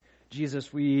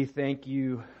Jesus, we thank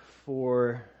you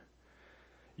for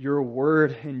your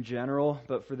word in general,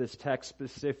 but for this text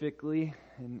specifically.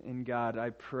 And God, I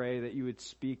pray that you would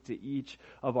speak to each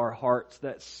of our hearts,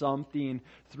 that something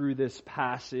through this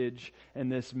passage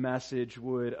and this message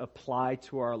would apply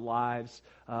to our lives,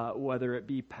 whether it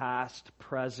be past,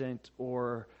 present,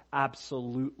 or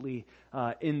absolutely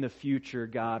in the future,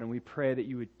 God. And we pray that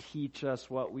you would teach us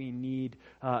what we need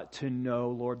to know,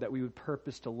 Lord, that we would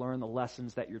purpose to learn the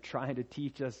lessons that you're trying to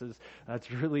teach us.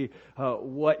 That's really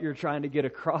what you're trying to get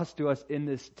across to us in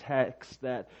this text,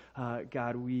 that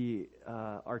God, we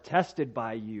are tested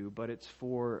by you, but it's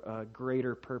for a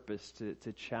greater purpose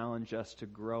to challenge us, to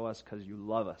grow us, because you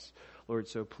love us, Lord.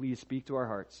 So please speak to our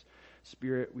hearts.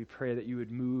 Spirit, we pray that you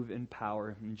would move in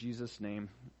power. In Jesus' name,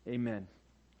 amen.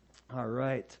 All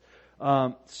right.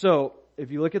 So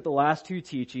if you look at the last two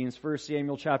teachings, 1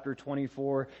 Samuel chapter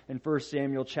 24 and 1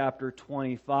 Samuel chapter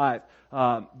 25,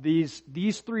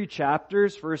 these three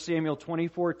chapters, 1 Samuel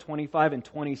 24, 25, and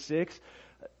 26,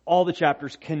 all the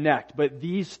chapters connect, but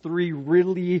these three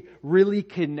really, really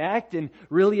connect, and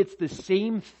really it's the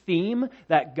same theme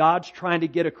that God's trying to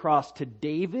get across to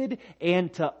David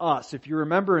and to us. If you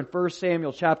remember in 1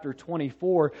 Samuel chapter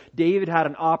 24, David had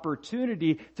an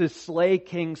opportunity to slay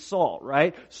King Saul,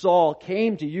 right? Saul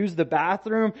came to use the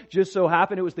bathroom, just so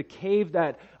happened it was the cave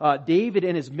that David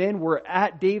and his men were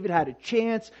at. David had a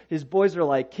chance. His boys are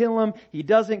like, kill him. He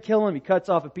doesn't kill him. He cuts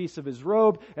off a piece of his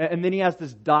robe, and then he has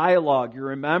this dialogue, you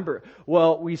remember?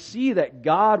 Well, we see that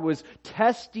God was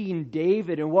testing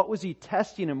David, and what was he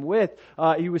testing him with?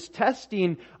 He was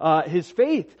testing his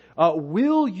faith.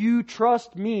 Will you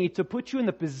trust me to put you in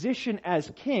the position as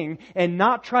king and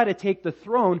not try to take the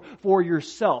throne for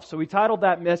yourself? So we titled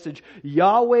that message,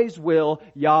 Yahweh's Will,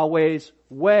 Yahweh's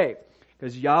Way.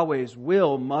 Because Yahweh's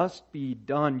will must be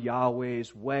done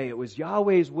Yahweh's way. It was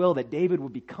Yahweh's will that David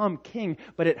would become king,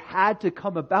 but it had to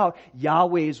come about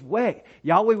Yahweh's way.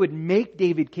 Yahweh would make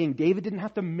David king. David didn't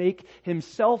have to make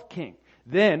himself king.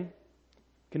 Then,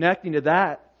 connecting to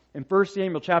that, in 1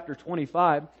 Samuel chapter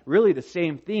 25, really the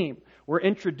same theme. We're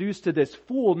introduced to this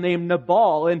fool named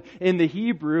Nabal, and in the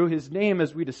Hebrew, his name,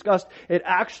 as we discussed, it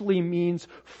actually means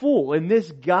fool. And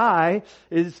this guy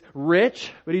is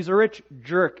rich, but he's a rich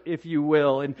jerk, if you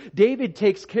will. And David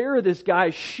takes care of this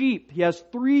guy's sheep. He has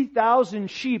 3,000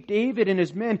 sheep. David and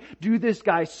his men do this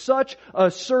guy such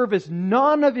a service.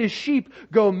 None of his sheep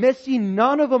go missing.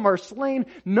 None of them are slain.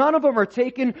 None of them are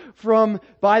taken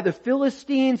by the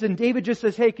Philistines. And David just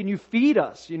says, hey, can you feed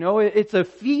us? You know, it's a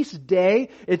feast day.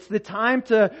 It's the time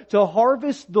to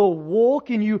harvest the wool.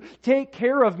 Can you take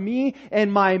care of me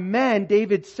and my men?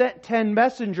 David sent 10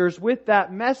 messengers with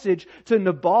that message to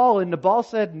Nabal, and Nabal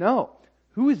said, no.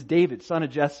 Who is David, son of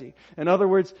Jesse? In other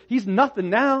words, he's nothing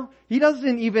now. He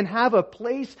doesn't even have a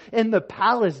place in the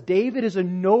palace. David is a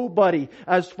nobody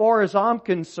as far as I'm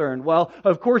concerned. Well,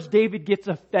 of course, David gets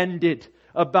offended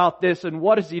about this, and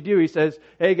what does he do? He says,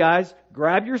 hey guys,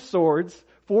 grab your swords.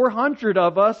 400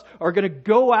 of us are going to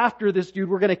go after this dude.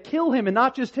 We're going to kill him, and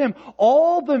not just him,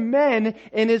 all the men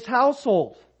in his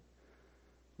household.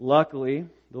 Luckily,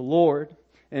 the Lord,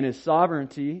 in His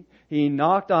sovereignty, He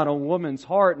knocked on a woman's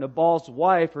heart, Nabal's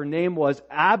wife. Her name was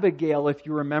Abigail, if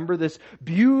you remember, this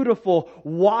beautiful,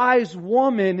 wise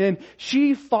woman. And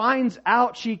she finds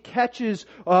out, she catches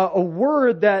a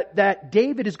word that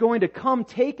David is going to come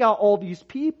take out all these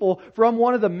people from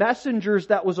one of the messengers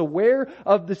that was aware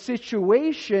of the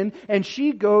situation. And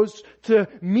she goes to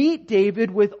meet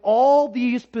David with all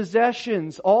these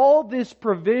possessions, all this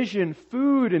provision,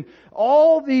 food, and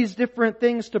all these different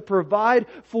things to provide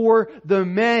for the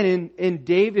men. And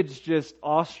David's just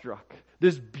awestruck.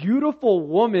 This beautiful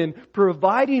woman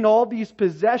providing all these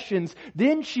possessions,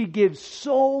 then she gives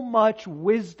so much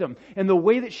wisdom in the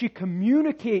way that she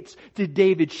communicates to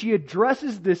David. She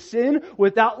addresses the sin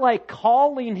without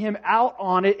calling him out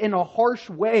on it in a harsh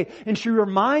way. And she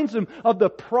reminds him of the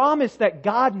promise that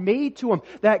God made to him,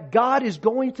 that God is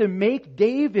going to make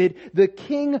David the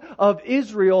king of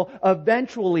Israel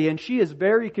eventually. And she is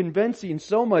very convincing,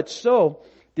 so much so,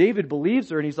 David believes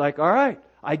her, and he's like, all right,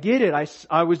 I get it.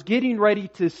 I was getting ready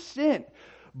to sin.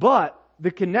 But the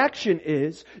connection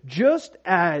is, just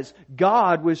as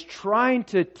God was trying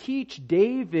to teach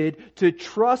David to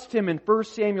trust Him in 1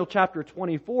 Samuel chapter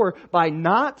 24 by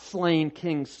not slaying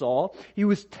King Saul, He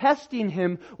was testing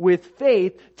him with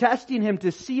faith, testing him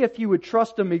to see if he would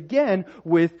trust Him again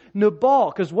with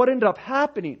Nabal. Because what ended up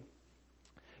happening?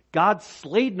 God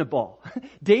slayed Nabal.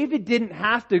 David didn't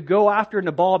have to go after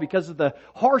Nabal because of the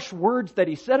harsh words that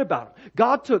he said about him.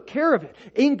 God took care of it.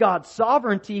 In God's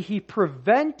sovereignty, He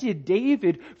prevented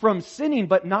David from sinning.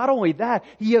 But not only that,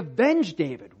 He avenged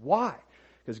David. Why?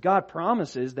 Because God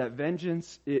promises that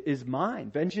vengeance is mine.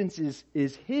 Vengeance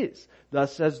is His.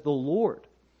 Thus says the Lord.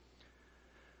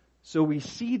 So we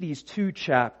see these two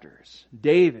chapters.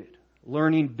 David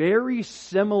learning very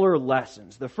similar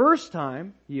lessons. The first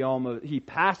time he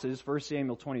passes 1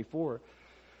 Samuel 24.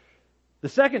 The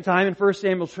second time in 1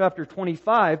 Samuel chapter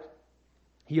 25,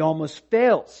 he almost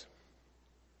fails.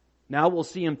 Now we'll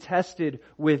see him tested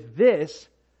with this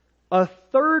a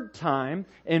third time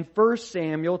in 1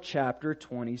 Samuel chapter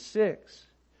 26.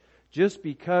 Just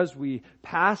because we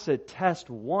pass a test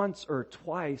once or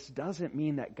twice doesn't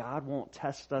mean that God won't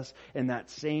test us in that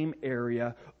same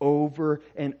area over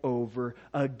and over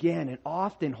again. And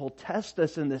often He'll test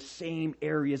us in the same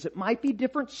areas. It might be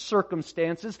different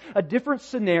circumstances, a different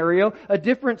scenario, a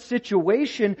different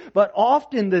situation, but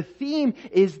often the theme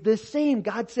is the same.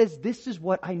 God says, this is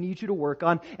what I need you to work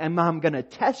on, and I'm going to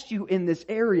test you in this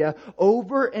area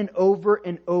over and over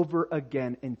and over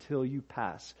again until you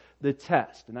pass the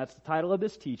test. And that's the title of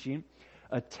this teaching,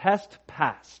 A Test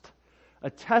Passed.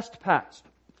 A Test Passed.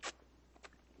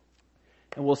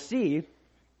 And we'll see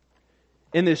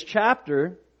in this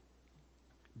chapter,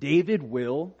 David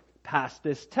will pass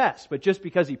this test. But just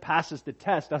because he passes the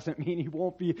test doesn't mean he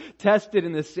won't be tested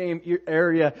in the same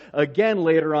area again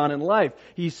later on in life.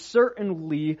 He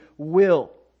certainly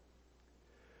will.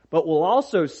 But we'll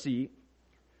also see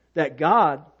that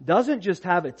God doesn't just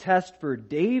have a test for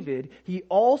David, He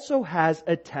also has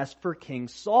a test for King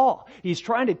Saul. He's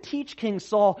trying to teach King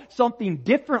Saul something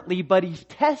differently, but He's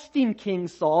testing King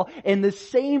Saul in the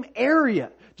same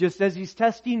area, just as He's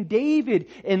testing David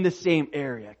in the same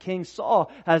area. King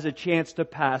Saul has a chance to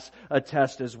pass a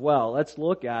test as well. Let's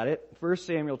look at it. 1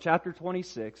 Samuel chapter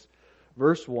 26,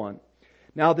 verse 1.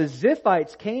 Now the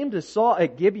Ziphites came to Saul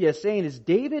at Gibeah, saying, is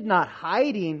David not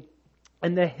hiding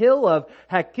in the hill of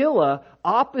Hachilah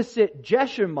opposite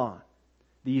Jeshimon?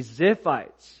 These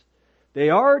Ziphites, they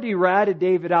already ratted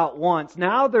David out once.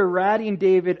 Now they're ratting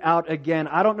David out again.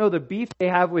 I don't know the beef they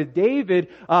have with David.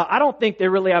 I don't think they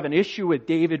really have an issue with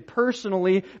David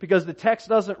personally, because the text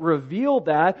doesn't reveal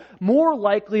that. More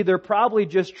likely, they're probably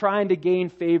just trying to gain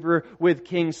favor with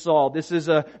King Saul. This is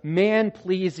a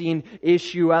man-pleasing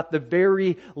issue at the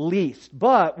very least.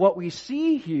 But what we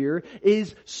see here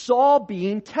is Saul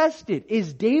being tested.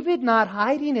 Is David not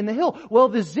hiding in the hill? Well,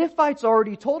 the Ziphites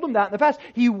already told him that in the past.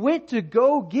 He went to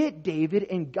go get David,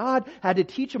 and God had to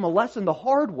teach him a lesson the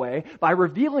hard way by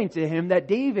revealing to him that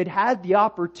David had the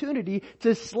opportunity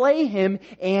to slay him,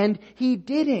 and he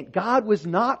didn't. God was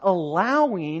not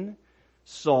allowing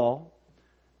Saul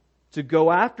to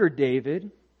go after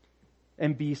David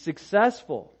and be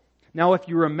successful. Now, if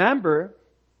you remember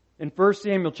in 1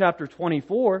 Samuel chapter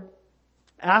 24,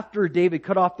 after David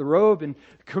cut off the robe and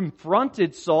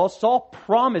confronted Saul, Saul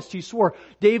promised, he swore,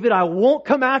 David, I won't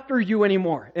come after you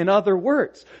anymore. In other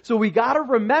words. So we got to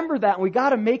remember that, and we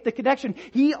got to make the connection.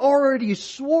 He already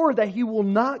swore that he will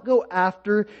not go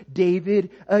after David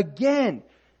again.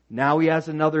 Now he has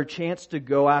another chance to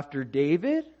go after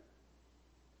David.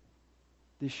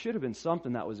 This should have been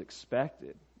something that was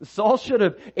expected. Saul should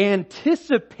have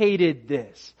anticipated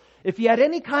this. If he had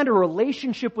any kind of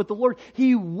relationship with the Lord,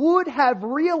 he would have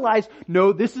realized,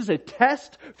 no, this is a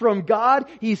test from God.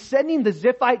 He's sending the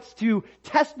Ziphites to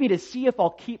test me to see if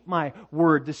I'll keep my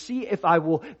word, to see if I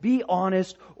will be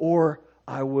honest or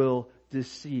I will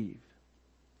deceive.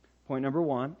 Point number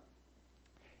 1,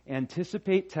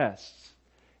 anticipate tests.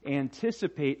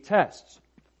 Anticipate tests.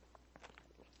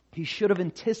 He should have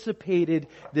anticipated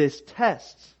this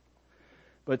test,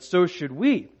 but so should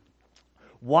we.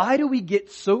 Why do we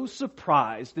get so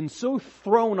surprised and so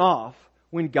thrown off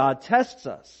when God tests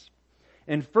us?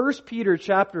 In 1 Peter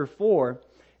chapter 4,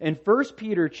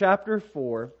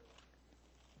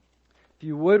 if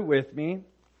you would with me,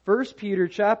 1 Peter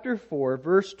chapter 4,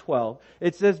 verse 12,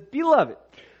 it says, Beloved,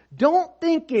 don't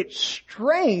think it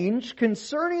strange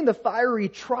concerning the fiery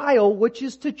trial which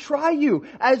is to try you,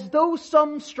 as though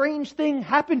some strange thing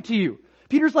happened to you.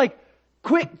 Peter's like,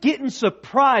 quit getting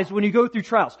surprised when you go through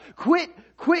trials. Quit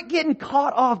getting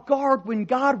caught off guard when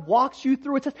God walks you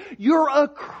through a test. You're a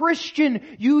Christian.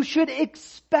 You should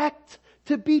expect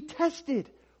to be tested.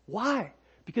 Why?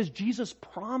 Because Jesus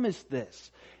promised this.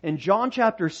 In John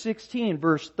chapter 16,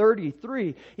 verse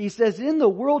 33, He says, in the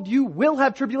world you will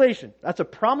have tribulation. That's a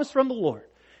promise from the Lord.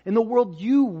 In the world,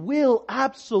 you will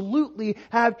absolutely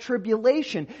have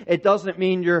tribulation. It doesn't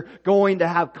mean you're going to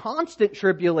have constant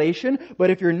tribulation, but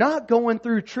if you're not going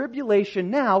through tribulation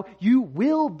now, you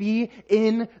will be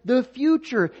in the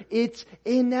future. It's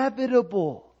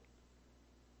inevitable.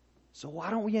 So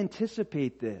why don't we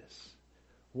anticipate this?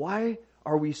 Why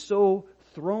are we so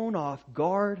thrown off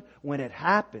guard when it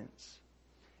happens?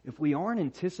 If we aren't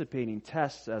anticipating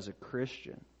tests as a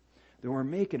Christian, then we're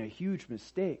making a huge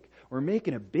mistake. We're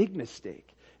making a big mistake.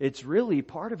 It's really,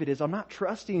 part of it is I'm not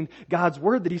trusting God's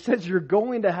word that He says you're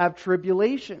going to have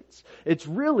tribulations. It's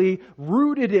really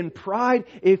rooted in pride,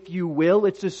 if you will.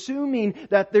 It's assuming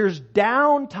that there's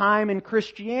downtime in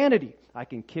Christianity. I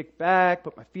can kick back,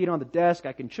 put my feet on the desk,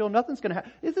 I can chill, nothing's going to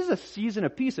happen. This is a season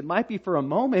of peace. It might be for a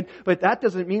moment, but that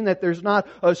doesn't mean that there's not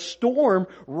a storm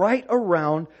right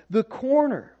around the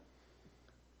corner.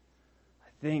 I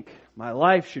think my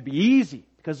life should be easy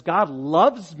because God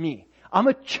loves me. I'm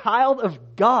a child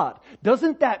of God.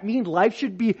 Doesn't that mean life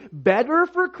should be better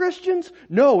for Christians?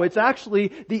 No, it's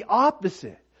actually the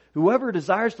opposite. Whoever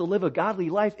desires to live a godly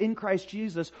life in Christ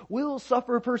Jesus will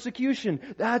suffer persecution.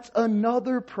 That's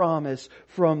another promise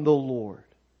from the Lord.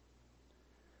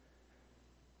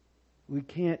 We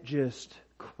can't just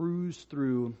cruise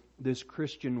through this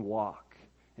Christian walk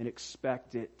and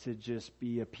expect it to just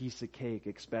be a piece of cake,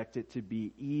 expect it to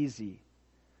be easy.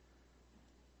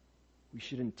 We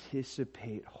should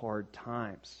anticipate hard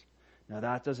times. Now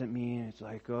that doesn't mean it's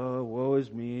like, oh, woe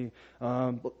is me.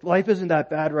 Life isn't that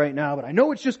bad right now, but I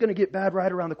know it's just going to get bad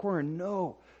right around the corner.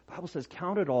 No. The Bible says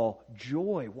count it all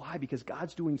joy. Why? Because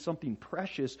God's doing something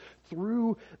precious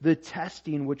through the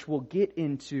testing, which we'll get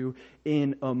into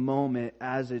in a moment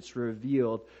as it's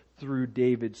revealed through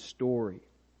David's story.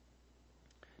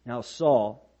 Now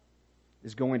Saul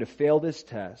is going to fail this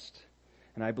test.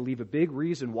 And I believe a big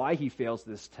reason why he fails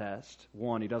this test,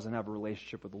 one, he doesn't have a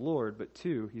relationship with the Lord, but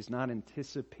two, he's not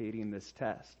anticipating this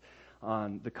test.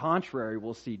 On the contrary,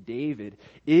 we'll see David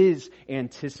is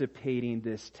anticipating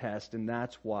this test, and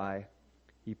that's why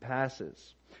he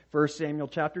passes. 1 Samuel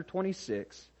chapter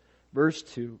 26, verse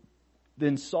 2.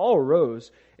 Then Saul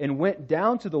arose and went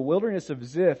down to the wilderness of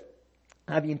Ziph,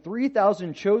 having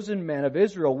 3,000 chosen men of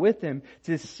Israel with him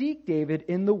to seek David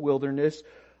in the wilderness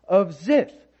of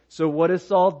Ziph. So what does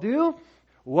Saul do?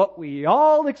 What we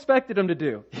all expected him to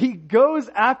do. He goes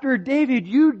after David.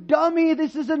 You dummy,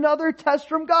 this is another test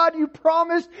from God. You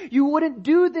promised you wouldn't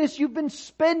do this. You've been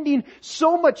spending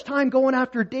so much time going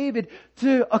after David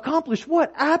to accomplish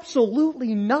what?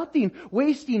 Absolutely nothing.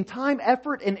 Wasting time,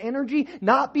 effort, and energy,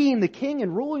 not being the king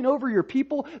and ruling over your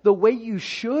people the way you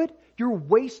should. You're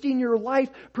wasting your life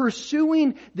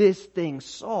pursuing this thing.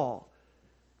 Saul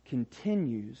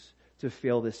continues to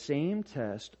fail the same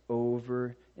test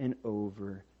over and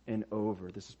over and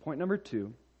over. This is point number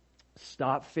 2.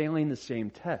 Stop failing the same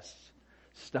tests.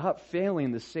 Stop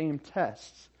failing the same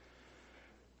tests.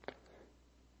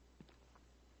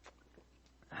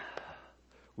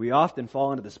 We often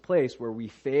fall into this place where we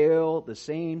fail the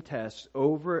same tests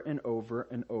over and over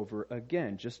and over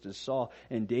again, just as Saul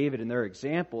and David in their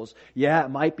examples. Yeah,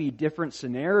 it might be different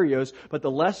scenarios, but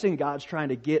the lesson God's trying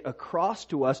to get across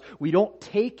to us, we don't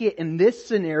take it in this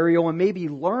scenario and maybe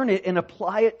learn it and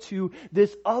apply it to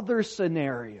this other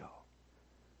scenario.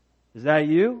 Is that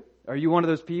you? Are you one of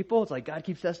those people? It's like God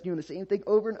keeps testing you in the same thing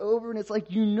over and over, and it's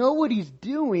like you know what He's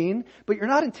doing, but you're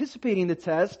not anticipating the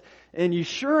test, and you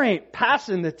sure ain't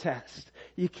passing the test.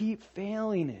 You keep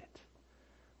failing it.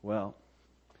 Well,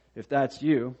 if that's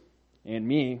you and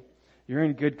me, you're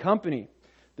in good company.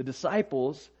 The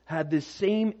disciples had this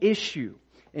same issue.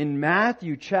 In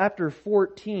Matthew chapter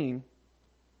 14,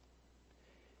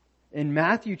 we're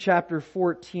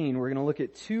going to look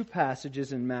at 2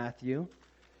 passages in Matthew.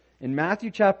 In Matthew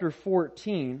chapter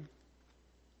 14,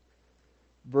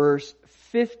 verse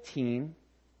 15,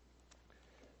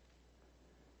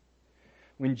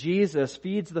 when Jesus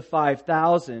feeds the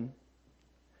 5,000,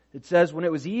 it says, when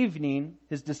it was evening,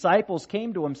 His disciples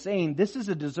came to Him saying, "This is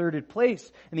a deserted place,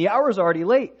 and the hour is already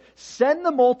late. Send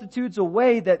the multitudes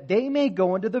away that they may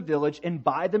go into the village and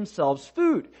buy themselves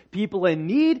food." People in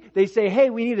need, they say, hey,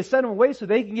 we need to send them away so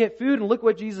they can get food. And look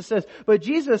what Jesus says. But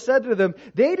Jesus said to them,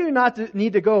 they do not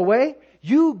need to go away.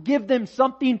 You give them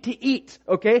something to eat,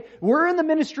 okay? We're in the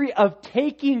ministry of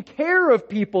taking care of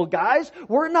people, guys.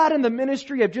 We're not in the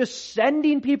ministry of just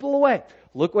sending people away.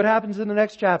 Look what happens in the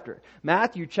next chapter.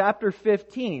 Matthew chapter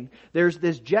 15. There's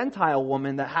this Gentile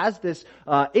woman that has this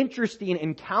interesting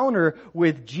encounter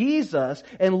with Jesus.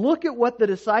 And look at what the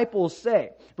disciples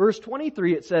say. Verse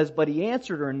 23, it says, "But He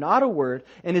answered her not a word.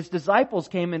 And His disciples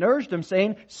came and urged Him,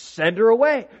 saying, 'Send her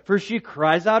away, for she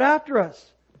cries out after us.'"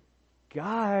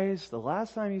 Guys, the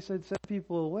last time He said send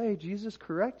people away, Jesus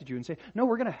corrected you and said, no,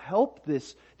 we're going to help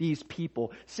these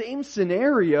people. Same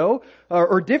scenario,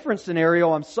 or different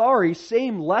scenario,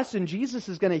 same lesson. Jesus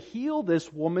is going to heal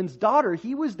this woman's daughter.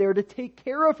 He was there to take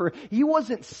care of her. He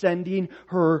wasn't sending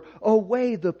her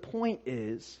away. The point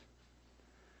is,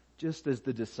 just as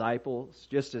the disciples,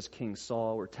 just as King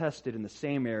Saul were tested in the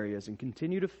same areas and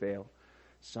continue to fail,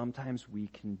 Sometimes we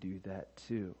can do that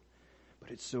too.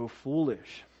 But it's so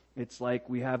foolish. It's like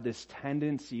we have this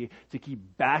tendency to keep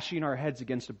bashing our heads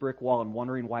against a brick wall and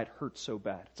wondering why it hurts so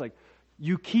bad. It's like,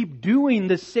 you keep doing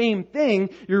the same thing.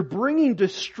 You're bringing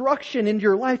destruction into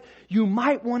your life. You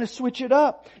might want to switch it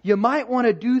up. You might want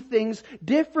to do things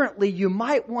differently. You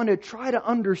might want to try to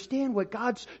understand what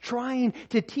God's trying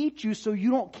to teach you so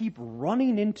you don't keep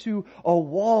running into a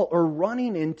wall or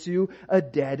running into a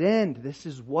dead end. This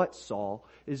is what Saul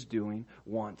is doing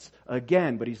once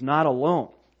again. But he's not alone.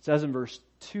 It says in verse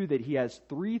 2 that he has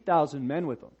 3,000 men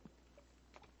with him.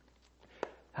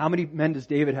 How many men does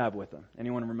David have with him?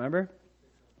 Anyone remember?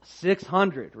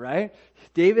 600, right?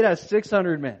 David has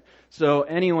 600 men. So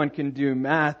anyone can do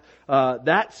math.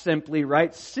 That's simply,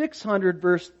 right? 600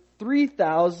 versus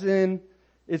 3,000.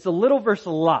 It's a little versus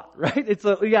a lot, right?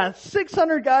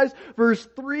 600 guys versus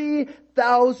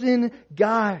 3,000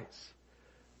 guys.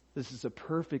 This is a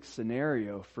perfect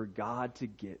scenario for God to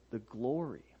get the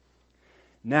glory.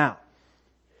 Now,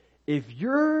 if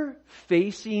you're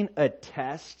facing a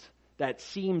test that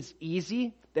seems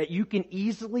easy, that you can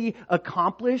easily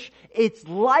accomplish, it's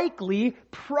likely,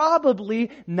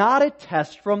 probably not a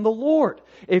test from the Lord.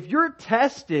 If you're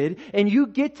tested and you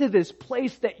get to this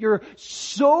place that you're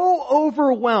so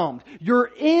overwhelmed,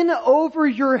 you're in over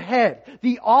your head,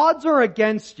 the odds are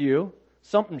against you,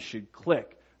 something should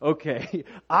click. Okay,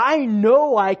 I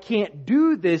know I can't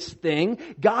do this thing.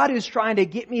 God is trying to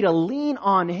get me to lean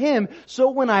on Him.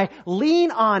 So when I lean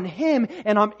on Him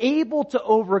and I'm able to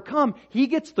overcome, He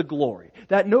gets the glory.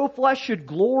 That no flesh should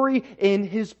glory in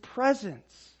His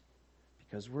presence.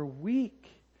 Because we're weak.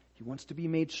 He wants to be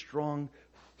made strong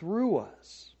through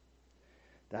us.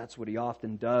 That's what He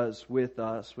often does with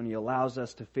us when He allows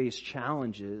us to face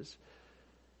challenges.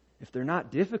 If they're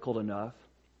not difficult enough,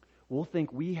 we'll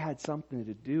think we had something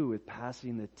to do with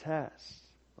passing the test.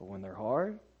 But when they're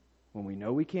hard, when we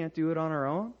know we can't do it on our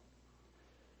own,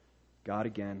 God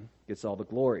again gets all the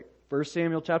glory. 1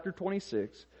 Samuel chapter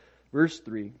 26, verse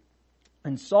 3.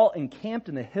 And Saul encamped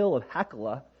in the hill of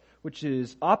Hachilah, which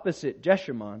is opposite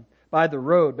Jeshimon, by the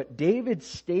road. But David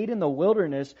stayed in the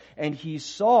wilderness, and he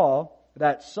saw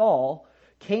that Saul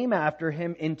came after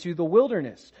him into the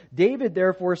wilderness. David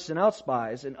therefore sent out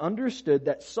spies and understood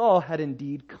that Saul had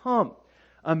indeed come.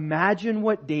 Imagine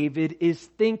what David is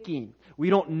thinking.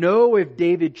 We don't know if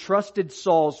David trusted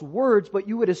Saul's words, but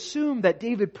you would assume that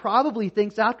David probably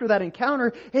thinks after that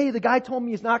encounter, hey, the guy told me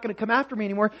he's not going to come after me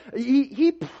anymore.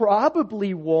 He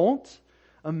probably won't.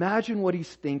 Imagine what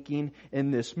he's thinking in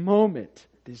this moment.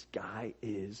 This guy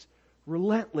is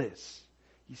relentless.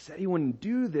 He said he wouldn't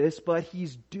do this, but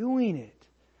he's doing it.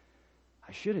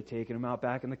 I should have taken him out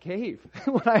back in the cave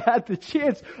when I had the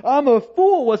chance. I'm a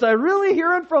fool. Was I really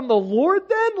hearing from the Lord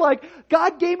then? Like,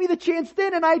 God gave me the chance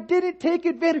then and I didn't take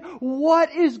advantage.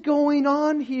 What is going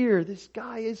on here? This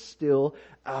guy is still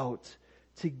out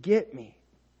to get me.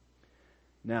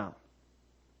 Now,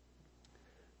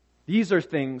 these are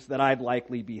things that I'd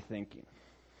likely be thinking.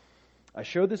 I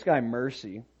showed this guy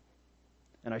mercy,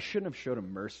 and I shouldn't have showed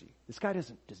him mercy. This guy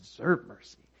doesn't deserve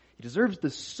mercy. He deserves the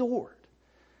sword.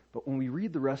 But when we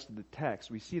read the rest of the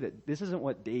text, we see that this isn't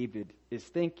what David is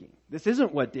thinking. This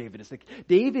isn't what David is thinking.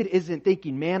 David isn't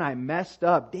thinking, man, I messed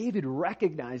up. David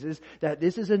recognizes that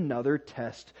this is another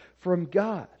test from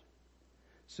God.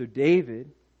 So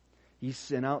David, he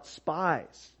sent out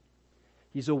spies.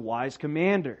 He's a wise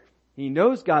commander. He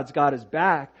knows God's got his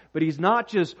back, but he's not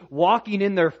just walking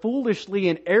in there foolishly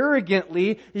and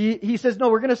arrogantly. He says, no,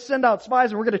 we're going to send out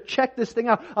spies and we're going to check this thing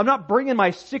out. I'm not bringing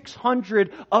my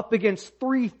 600 up against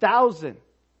 3,000.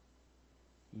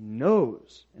 He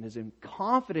knows and is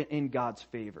confident in God's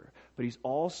favor, but he's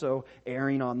also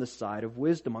erring on the side of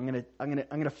wisdom. I'm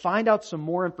going to find out some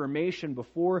more information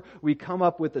before we come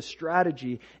up with a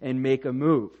strategy and make a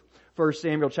move. 1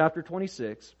 Samuel chapter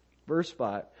 26. Verse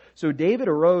 5. So David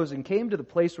arose and came to the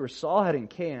place where Saul had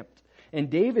encamped. And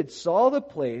David saw the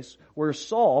place where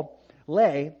Saul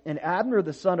lay, and Abner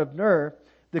the son of Ner,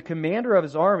 the commander of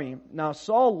his army. Now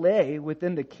Saul lay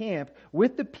within the camp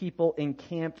with the people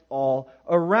encamped all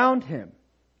around him.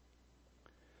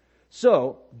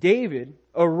 So David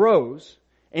arose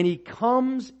and he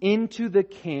comes into the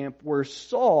camp where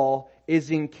Saul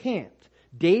is encamped.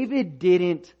 David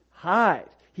didn't hide.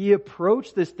 He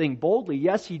approached this thing boldly.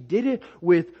 Yes, he did it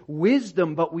with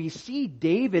wisdom, but we see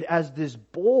David as this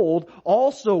bold,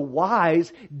 also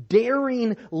wise,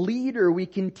 daring leader. We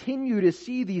continue to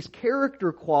see these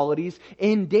character qualities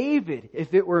in David.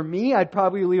 If it were me, I'd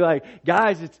probably be like,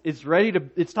 guys,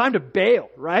 it's time to bail,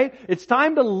 right? It's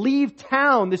time to leave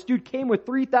town. This dude came with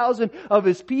 3,000 of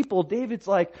his people. David's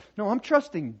like, no, I'm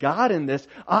trusting God in this.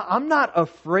 I'm not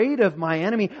afraid of my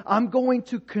enemy. I'm going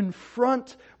to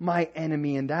confront my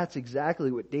enemy. And that's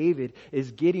exactly what David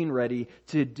is getting ready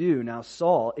to do. Now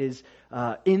Saul is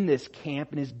in this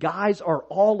camp and his guys are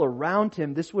all around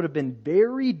him. This would have been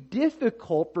very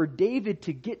difficult for David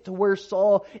to get to where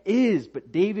Saul is.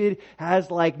 But David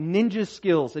has like ninja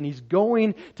skills and he's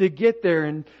going to get there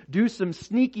and do some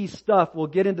sneaky stuff. We'll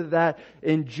get into that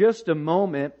in just a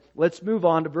moment. Let's move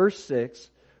on to verse 6.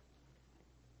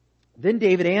 Then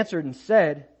David answered and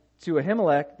said to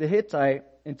Ahimelech the Hittite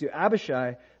and to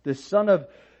Abishai the son of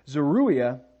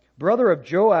Zeruiah, brother of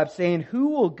Joab, saying, who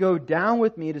will go down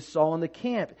with me to Saul in the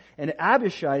camp? And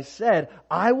Abishai said,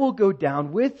 I will go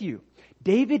down with you.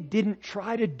 David didn't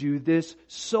try to do this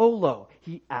solo.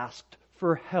 He asked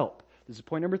for help. This is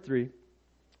point number 3.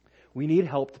 We need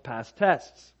help to pass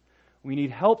tests. We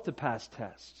need help to pass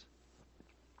tests.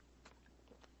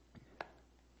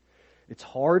 It's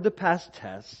hard to pass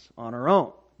tests on our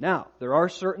own. Now, there are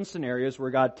certain scenarios where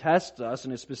God tests us,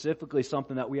 and it's specifically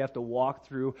something that we have to walk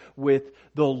through with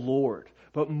the Lord.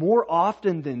 But more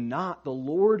often than not, the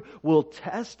Lord will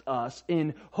test us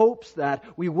in hopes that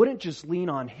we wouldn't just lean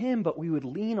on Him, but we would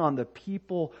lean on the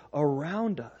people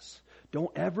around us.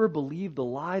 Don't ever believe the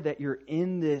lie that you're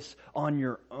in this on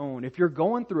your own. If you're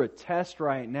going through a test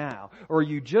right now, or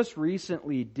you just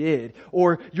recently did,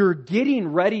 or you're getting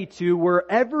ready to,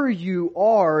 wherever you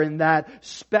are in that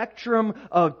spectrum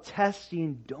of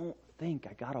testing, don't think,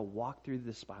 I gotta walk through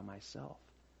this by myself.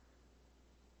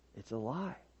 It's a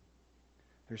lie.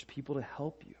 There's people to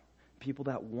help you, people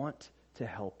that want to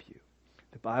help you.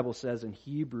 The Bible says in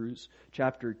Hebrews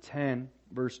chapter 10,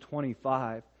 verse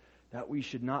 25, that we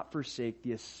should not forsake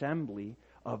the assembly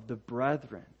of the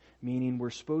brethren, meaning we're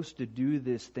supposed to do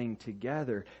this thing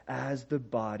together as the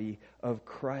body of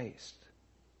Christ.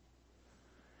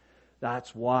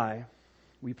 That's why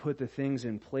we put the things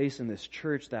in place in this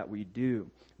church that we do.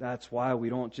 That's why we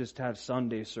don't just have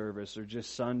Sunday service or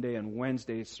just Sunday and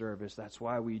Wednesday service. That's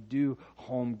why we do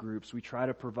home groups. We try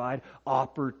to provide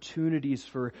opportunities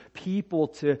for people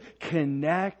to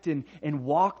connect and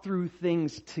walk through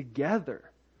things together.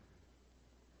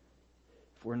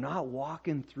 If we're not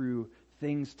walking through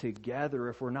things together,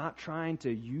 if we're not trying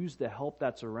to use the help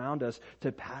that's around us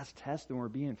to pass tests, then we're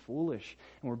being foolish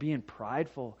and we're being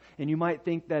prideful. And you might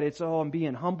think that it's, I'm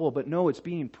being humble, but no, it's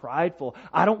being prideful.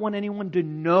 I don't want anyone to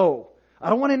know. I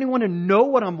don't want anyone to know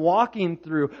what I'm walking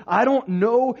through. I don't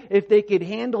know if they could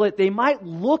handle it. They might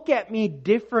look at me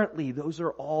differently. Those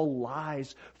are all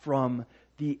lies from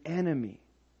the enemy.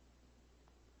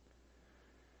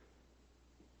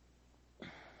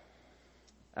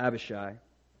 Abishai,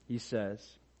 he says,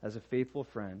 as a faithful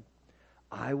friend,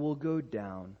 I will go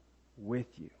down with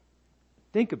you.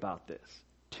 Think about this.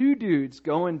 2 dudes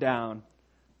going down,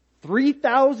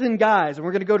 3,000 guys, and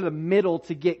we're going to go to the middle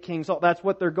to get King Saul. That's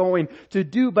what they're going to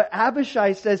do. But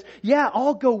Abishai says, yeah,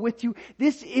 I'll go with you.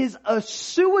 This is a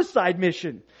suicide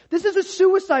mission. This is a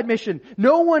suicide mission.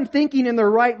 No one thinking in their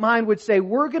right mind would say,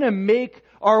 we're going to make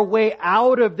our way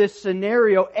out of this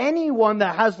scenario. Anyone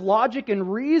that has logic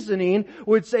and reasoning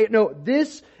would say, no,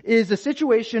 this is a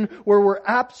situation where we're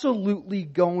absolutely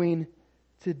going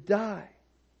to die.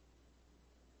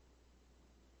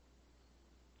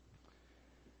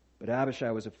 But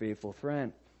Abishai was a faithful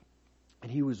friend,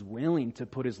 and he was willing to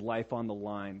put his life on the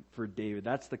line for David.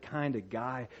 That's the kind of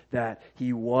guy that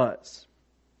he was.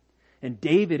 And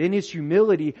David, in his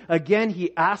humility, again,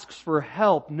 he asks for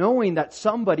help, knowing that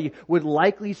somebody would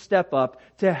likely step up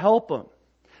to help him.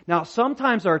 Now,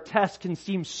 sometimes our tests can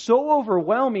seem so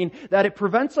overwhelming that it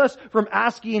prevents us from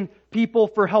asking people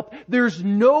for help. There's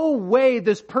no way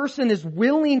this person is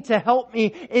willing to help me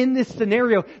in this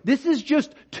scenario. This is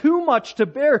just too much to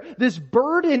bear. This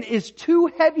burden is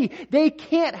too heavy. They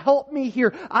can't help me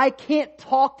here. I can't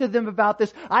talk to them about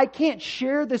this. I can't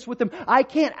share this with them. I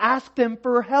can't ask them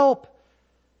for help.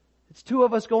 It's 2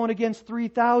 of us going against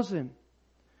 3,000.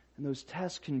 And those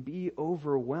tests can be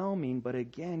overwhelming, but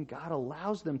again, God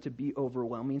allows them to be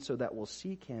overwhelming so that we'll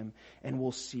seek Him and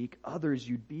we'll seek others.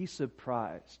 You'd be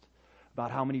surprised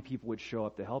about how many people would show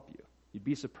up to help you. You'd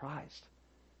be surprised.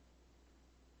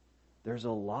 There's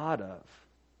a lot of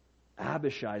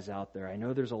Abishais out there. I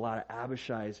know there's a lot of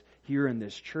Abishais here in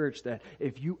this church that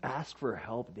if you ask for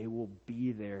help, they will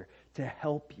be there to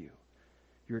help you.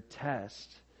 your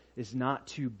test is not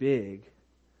too big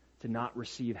to not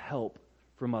receive help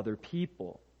from other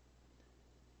people.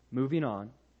 Moving on,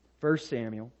 1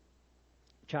 Samuel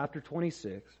chapter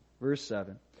 26, verse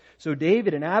 7. So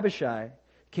David and Abishai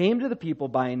came to the people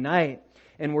by night,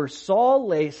 and where Saul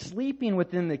lay sleeping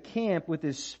within the camp with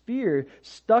his spear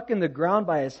stuck in the ground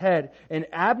by his head, and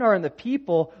Abner and the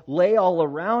people lay all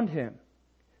around him.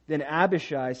 Then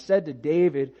Abishai said to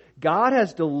David, God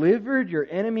has delivered your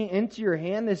enemy into your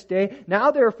hand this day.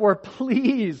 Now therefore,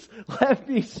 please let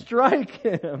me strike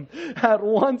him at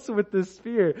once with the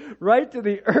spear right to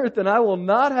the earth, and I will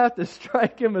not have to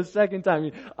strike him a second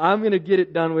time. I'm going to get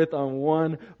it done with on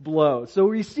one blow. So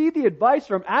we see the advice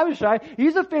from Abishai.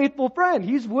 He's a faithful friend.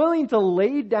 He's willing to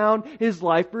lay down his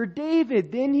life for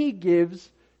David. Then he gives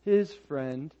his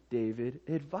friend David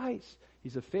advice.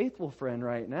 He's a faithful friend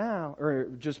right now, or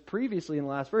just previously in the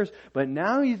last verse, but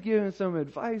now he's giving some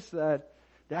advice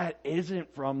that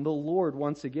isn't from the Lord.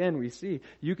 Once again, we see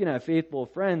you can have faithful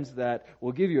friends that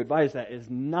will give you advice that is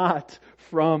not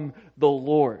from the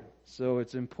Lord. So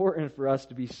it's important for us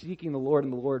to be seeking the Lord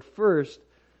and the Lord first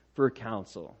for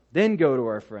counsel. Then go to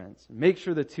our friends. Make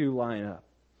sure the two line up.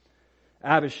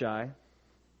 Abishai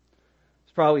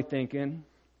is probably thinking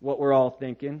what we're all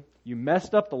thinking. You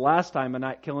messed up the last time by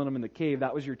not killing him in the cave.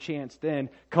 That was your chance then.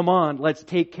 Come on, let's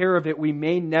take care of it. We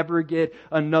may never get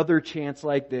another chance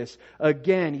like this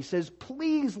again. He says,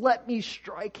 please let me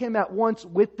strike him at once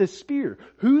with the spear.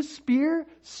 Whose spear?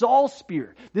 Saul's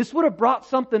spear. This would have brought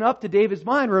something up to David's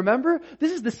mind. Remember?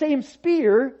 This is the same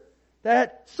spear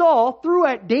that Saul threw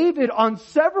at David on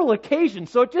several occasions.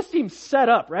 So it just seems set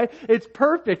up, right? It's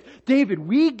perfect. David,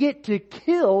 we get to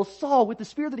kill Saul with the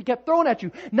spear that he kept throwing at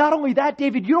you. Not only that,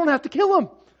 David, you don't have to kill him.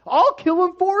 I'll kill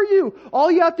him for you. All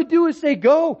you have to do is say,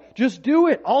 go, just do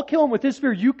it. I'll kill him with his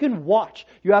spear. You can watch.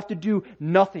 You have to do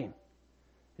nothing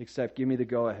except give me the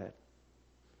go ahead.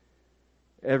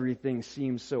 Everything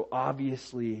seems so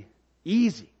obviously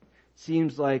easy.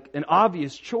 Seems like an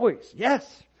obvious choice. Yes.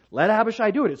 Let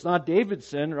Abishai do it. It's not David's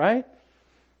sin, right?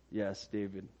 Yes,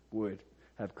 David would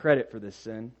have credit for this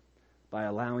sin by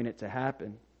allowing it to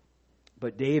happen.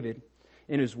 But David,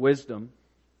 in his wisdom,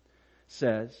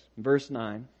 says, verse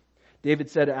 9, David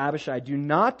said to Abishai, do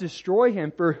not destroy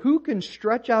him, for who can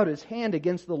stretch out his hand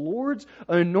against the Lord's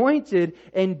anointed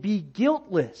and be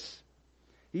guiltless?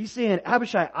 He's saying,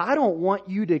 Abishai, I don't want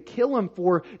you to kill him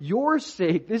for your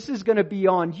sake. This is going to be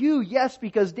on you. Yes,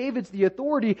 because David's the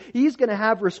authority. He's going to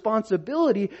have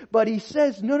responsibility. But he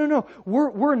says, no.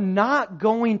 We're not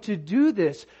going to do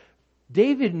this.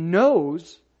 David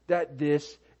knows that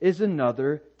this is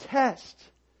another test.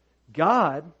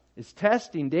 God is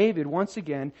testing David once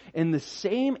again in the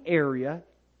same area,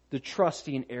 the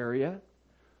trusting area,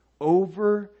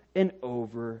 over and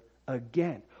over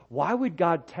again. Why would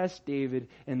God test David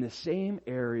in the same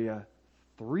area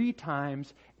 3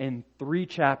 times in 3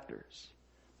 chapters?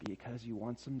 Because He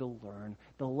wants him to learn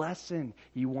the lesson.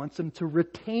 He wants him to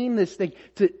retain this thing,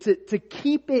 to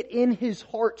keep it in his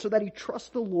heart so that he trusts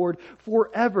the Lord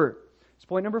forever. It's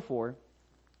point number 4.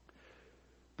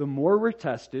 The more we're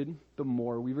tested, the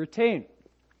more we retain.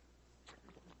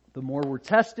 The more we're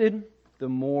tested, the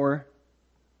more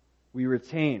we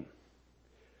retain.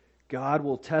 God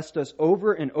will test us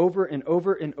over and over and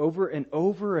over and over and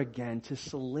over again to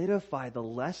solidify the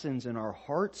lessons in our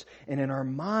hearts and in our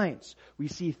minds. We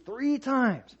see 3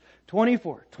 times,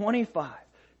 24, 25,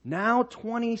 now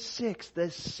 26,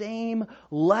 the same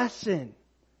lesson.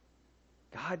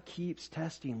 God keeps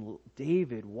testing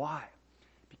David. Why?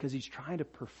 Because He's trying to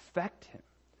perfect him.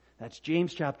 That's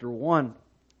James chapter 1,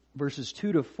 verses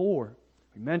 2 to 4.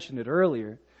 We mentioned it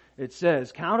earlier. It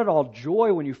says, count it all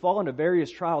joy when you fall into various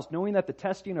trials, knowing that the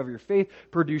testing of your faith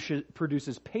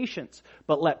produces patience.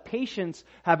 But let patience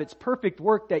have its perfect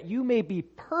work, that you may be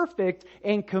perfect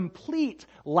and complete,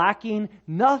 lacking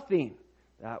nothing.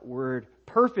 That word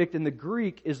perfect in the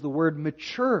Greek is the word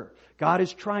mature. God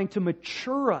is trying to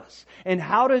mature us. And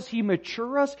how does He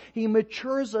mature us? He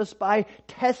matures us by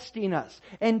testing us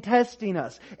and testing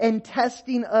us and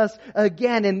testing us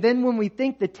again. And then when we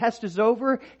think the test is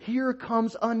over, here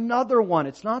comes another one.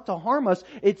 It's not to harm us,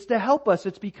 it's to help us.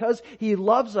 It's because He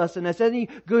loves us. And as any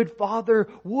good father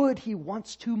would, He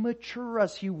wants to mature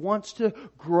us. He wants to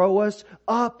grow us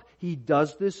up. He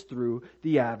does this through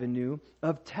the avenue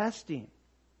of testing.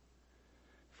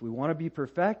 If we want to be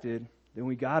perfected, then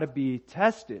we got to be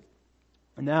tested.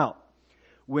 Now,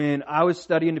 when I was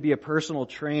studying to be a personal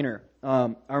trainer,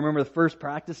 I remember the first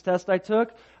practice test I took.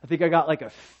 I think I got like a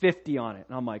 50 on it.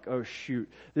 And I'm like, oh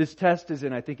shoot, this test is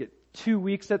in, I think 2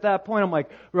 weeks at that point. I'm like,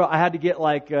 bro, I had to get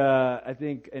like, I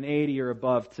think an 80 or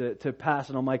above to pass.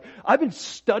 And I'm like, I've been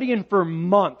studying for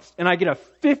months and I get a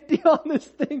 50 on this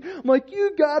thing. I'm like,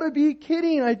 you gotta be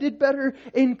kidding. I did better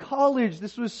in college.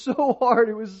 This was so hard.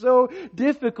 It was so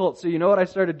difficult. So you know what I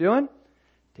started doing?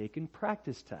 Taking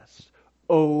practice tests.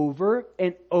 Over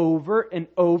and over and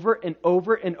over and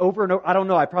over and over and over. I don't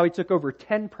know. I probably took over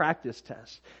 10 practice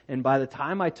tests. And by the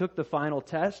time I took the final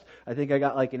test, I think I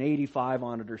got like an 85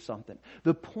 on it or something.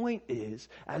 The point is,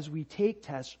 as we take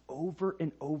tests over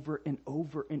and over and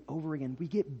over and over again, we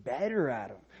get better at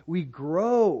them. We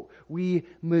grow. We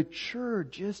mature,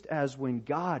 just as when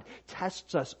God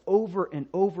tests us over and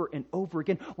over and over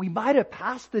again. We might have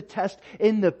passed the test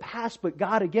in the past, but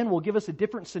God again will give us a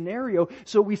different scenario,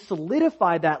 so we solidify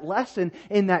that lesson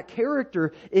and that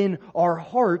character in our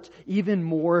heart even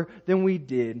more than we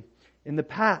did in the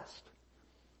past.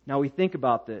 Now we think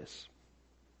about this,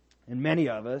 and many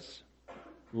of us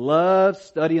love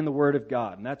studying the Word of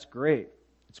God, and that's great.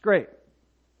 It's great.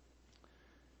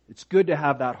 It's good to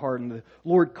have that heart, and the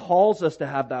Lord calls us to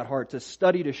have that heart, to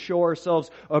study, to show ourselves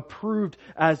approved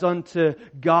as unto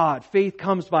God. Faith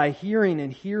comes by hearing,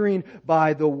 and hearing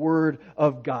by the Word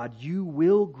of God. You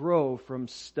will grow from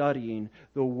studying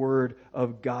the Word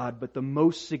of God, but the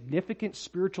most significant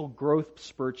spiritual growth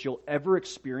spurts you'll ever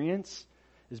experience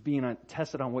is being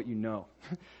tested on what you know.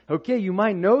 Okay, you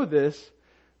might know this,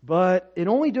 but it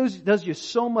only does you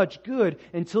so much good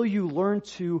until you learn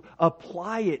to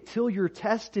apply it, till you're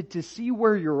tested to see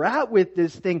where you're at with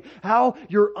this thing, how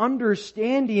your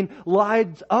understanding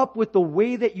lines up with the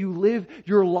way that you live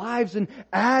your lives. And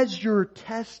as you're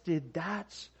tested,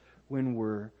 that's when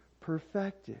we're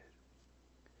perfected.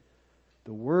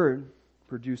 The Word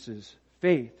produces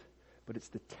faith, but it's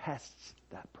the tests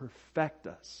that perfect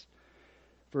us.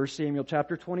 1 Samuel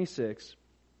chapter 26,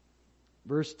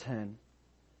 verse 10.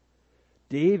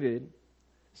 David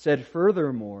said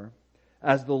furthermore,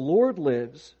 as the Lord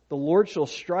lives, the Lord shall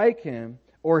strike him,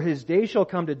 or his day shall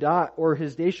come to die, or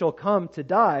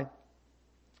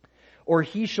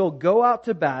he shall go out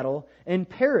to battle and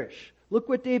perish. Look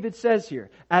what David says here.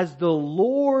 As the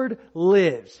Lord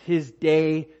lives, his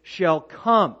day shall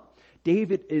come.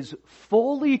 David is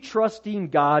fully trusting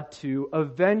God to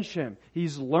avenge him.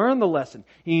 He's learned the lesson.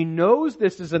 He knows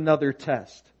this is another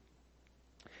test.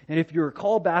 And if you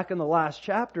recall back in the last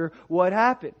chapter, what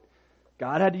happened?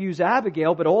 God had to use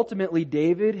Abigail, but ultimately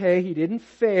David, he didn't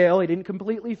fail. He didn't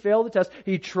completely fail the test.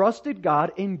 He trusted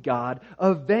God, and God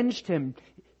avenged him.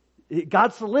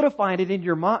 God solidified it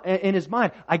in his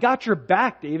mind. I got your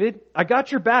back, David. I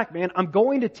got your back, man. I'm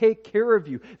going to take care of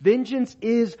you. Vengeance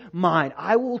is mine.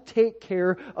 I will take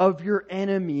care of your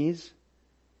enemies.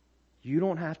 You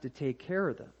don't have to take care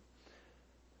of them.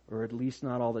 Or at least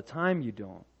not all the time you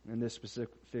don't. In this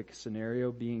specific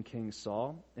scenario, being King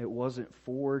Saul, it wasn't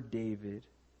for David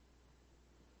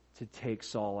to take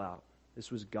Saul out. This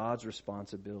was God's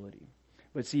responsibility.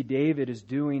 But see, David is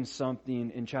doing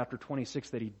something in chapter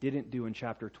 26 that he didn't do in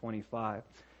chapter 25.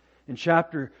 In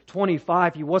chapter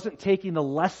 25, he wasn't taking the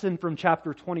lesson from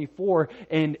chapter 24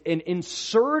 and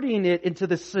inserting it into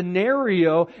the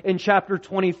scenario in chapter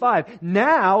 25.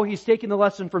 Now, he's taking the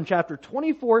lesson from chapter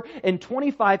 24 and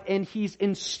 25 and he's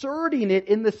inserting it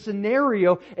in the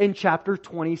scenario in chapter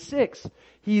 26.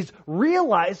 He's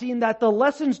realizing that the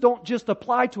lessons don't just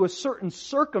apply to a certain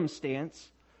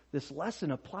circumstance. This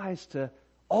lesson applies to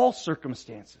all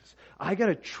circumstances. I got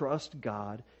to trust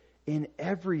God in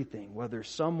everything, whether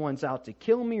someone's out to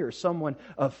kill me or someone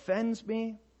offends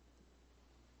me.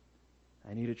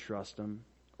 I need to trust Him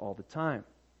all the time.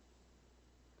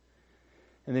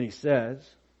 And then he says,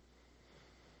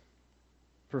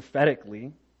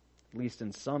 prophetically, at least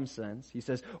in some sense, he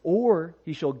says, or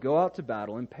he shall go out to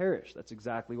battle and perish. That's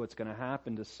exactly what's going to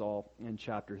happen to Saul in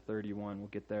chapter 31. We'll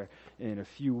get there in a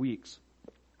few weeks.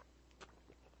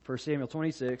 1 Samuel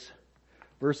 26,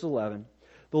 verse 11.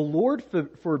 The Lord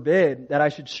forbid that I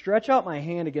should stretch out my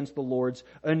hand against the Lord's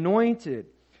anointed.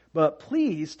 But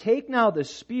please take now the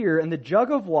spear and the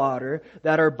jug of water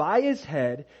that are by his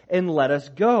head and let us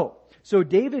go. So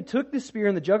David took the spear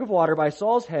and the jug of water by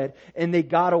Saul's head, and they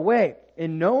got away.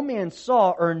 And no man saw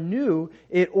or knew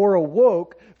it or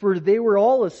awoke, for they were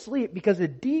all asleep, because a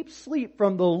deep sleep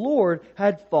from the Lord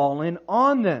had fallen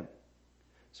on them.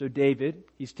 So David,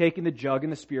 he's taking the jug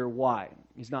and the spear. Why?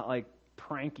 He's not like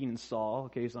pranking Saul.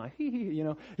 Okay, he's not,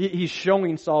 he's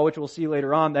showing Saul, which we'll see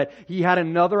later on, that he had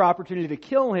another opportunity to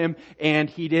kill him, and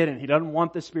he didn't. He doesn't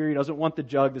want the spear. He doesn't want the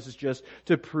jug. This is just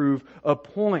to prove a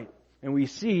point. And we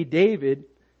see David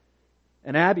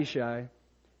and Abishai,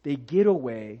 they get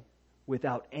away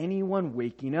without anyone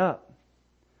waking up.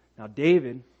 Now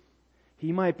David,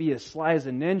 He might be as sly as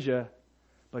a ninja,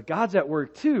 but God's at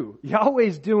work too.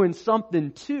 Yahweh's doing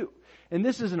something too. And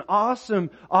this is an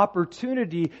awesome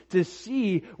opportunity to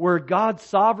see where God's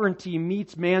sovereignty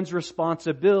meets man's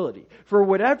responsibility. For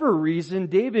whatever reason,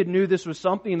 David knew this was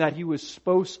something that he was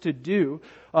supposed to do,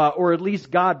 or at least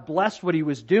God blessed what he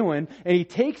was doing. And he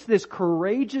takes this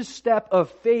courageous step of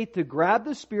faith to grab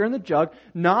the spear and the jug,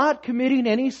 not committing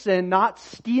any sin, not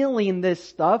stealing this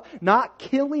stuff, not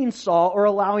killing Saul or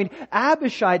allowing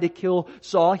Abishai to kill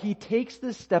Saul. He takes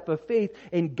this step of faith,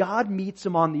 and God meets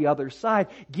him on the other side,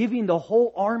 giving the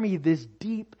whole army this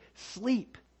deep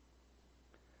sleep.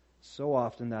 So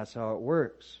often that's how it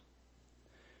works.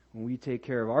 When we take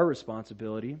care of our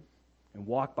responsibility and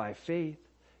walk by faith,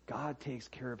 God takes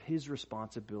care of His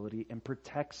responsibility and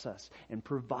protects us and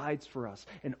provides for us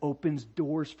and opens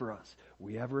doors for us.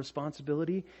 We have a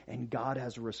responsibility and God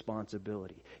has a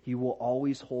responsibility. He will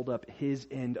always hold up His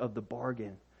end of the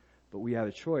bargain, but we have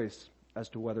a choice as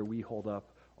to whether we hold up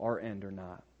our end or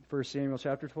not. 1 Samuel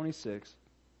chapter 26,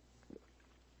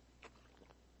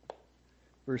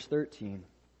 verse 13.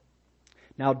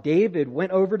 Now David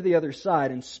went over to the other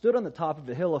side and stood on the top of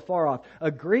a hill afar off,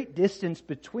 a great distance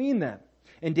between them.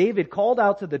 And David called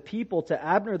out to the people, to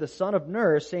Abner the son of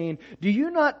Ner, saying, "Do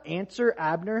you not answer,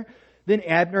 Abner?" Then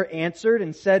Abner answered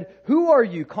and said, "Who are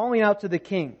you?" calling out to the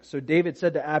king. So David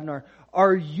said to Abner,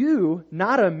 "Are you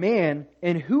not a man?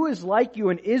 And who is like you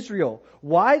in Israel?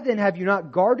 Why then have you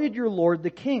not guarded your lord the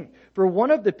king? For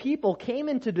one of the people came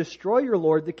in to destroy your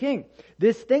lord the king.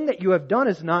 This thing that you have done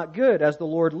is not good, as the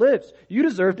Lord lives. You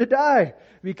deserve to die,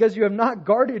 because you have not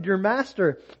guarded your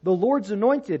master, the Lord's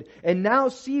anointed. And now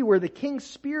see where the king's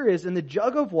spear is in the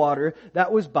jug of water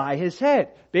that was by his head."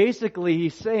 Basically,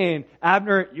 he's saying,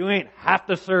 Abner, you ain't half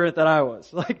the servant that I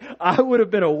was. Like, I would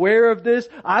have been aware of this.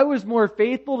 I was more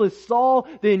faithful to Saul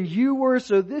than you were.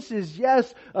 So this is,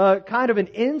 yes, kind of an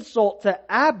insult to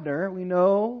Abner. We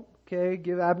know, okay,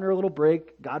 give Abner a little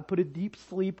break. God put a deep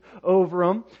sleep over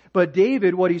him. But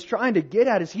David, what he's trying to get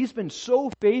at is he's been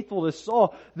so faithful to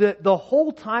Saul that the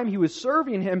whole time he was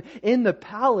serving him in the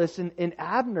palace, and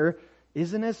Abner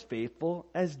isn't as faithful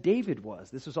as David was.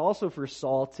 This was also for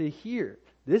Saul to hear.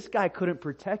 This guy couldn't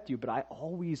protect you, but I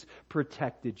always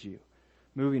protected you.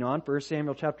 Moving on, 1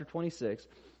 Samuel chapter 26,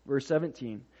 verse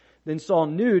 17. Then Saul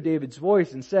knew David's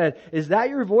voice and said, "Is that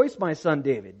your voice, my son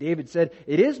David?" David said,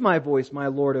 "It is my voice, my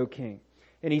lord, O king."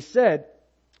 And he said,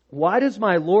 "Why does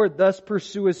my lord thus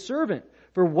pursue his servant?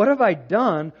 For what have I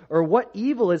done, or what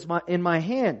evil is in my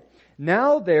hand?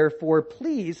 Now therefore,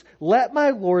 please let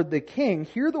my lord the king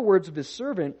hear the words of his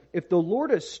servant. If the Lord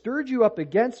has stirred you up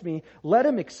against me, let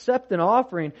him accept an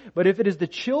offering. But if it is the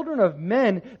children of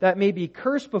men that may be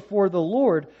cursed before the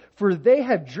Lord, for they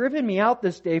have driven me out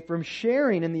this day from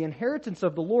sharing in the inheritance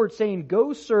of the Lord, saying,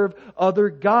 'Go serve other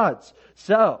gods.'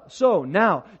 So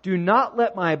now, do not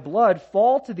let my blood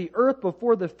fall to the earth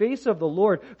before the face of the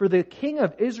Lord, for the king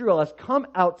of Israel has come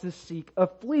out to seek a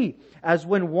flea, as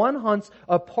when one hunts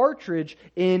a partridge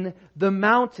in the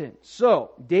mountain."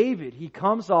 So, David, he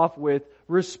comes off with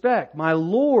respect. My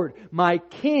Lord, my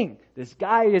King. This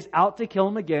guy is out to kill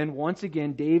him again. Once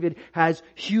again, David has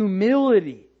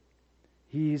humility.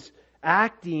 He's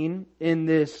acting in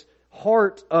this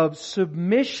heart of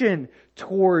submission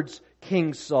towards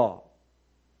King Saul.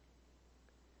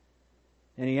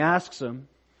 And he asks him,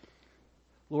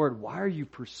 "Lord, why are you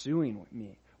pursuing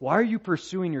me? Why are you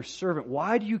pursuing your servant?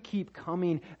 Why do you keep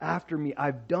coming after me?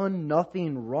 I've done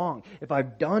nothing wrong. If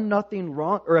I've done nothing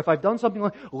wrong, or if I've done something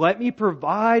wrong, let me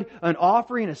provide an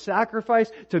offering, a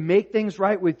sacrifice to make things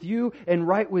right with you and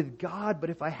right with God. But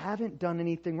if I haven't done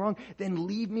anything wrong, then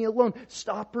leave me alone.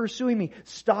 Stop pursuing me.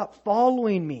 Stop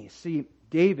following me." See,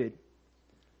 David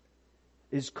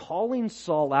is calling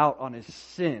Saul out on his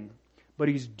sin, but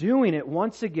he's doing it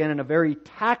once again in a very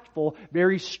tactful,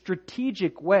 very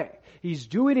strategic way. He's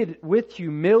doing it with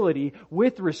humility,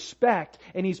 with respect,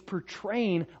 and he's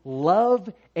portraying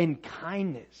love and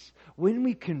kindness. When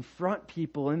we confront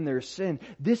people in their sin,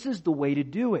 this is the way to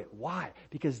do it. Why?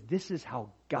 Because this is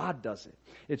how God does it.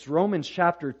 It's Romans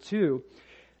chapter 2.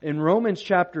 In Romans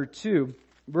chapter 2,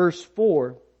 verse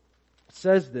 4,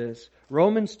 says this.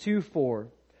 Romans 2:4.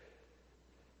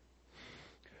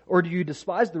 "Or do you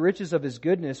despise the riches of His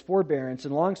goodness, forbearance,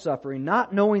 and long-suffering,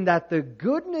 not knowing that the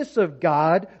goodness of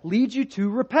God leads you to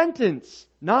repentance?"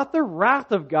 Not the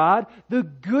wrath of God, the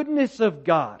goodness of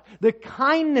God, the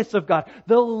kindness of God,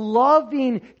 the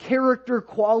loving character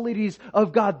qualities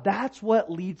of God. That's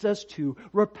what leads us to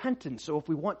repentance. So if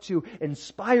we want to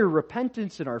inspire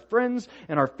repentance in our friends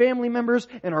and our family members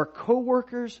and our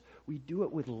coworkers, we do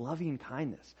it with loving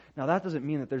kindness. Now that doesn't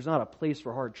mean that there's not a place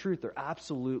for hard truth. There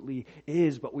absolutely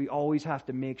is, but we always have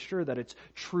to make sure that it's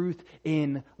truth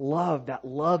in love. That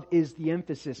love is the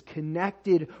emphasis,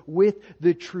 connected with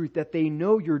the truth, that they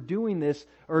know you're doing this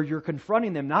or you're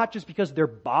confronting them, not just because they're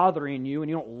bothering you and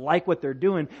you don't like what they're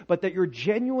doing, but that you're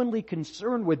genuinely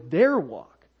concerned with their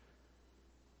walk,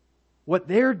 what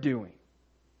they're doing.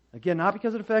 Again, not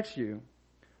because it affects you,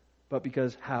 but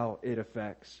because how it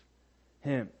affects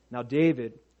him. Now,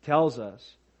 David tells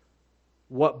us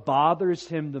what bothers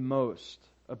him the most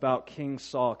about King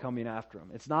Saul coming after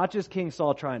him. It's not just King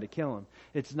Saul trying to kill him.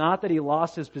 It's not that he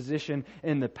lost his position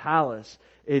in the palace.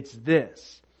 It's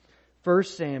this. 1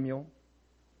 Samuel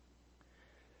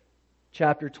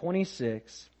chapter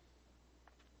 26,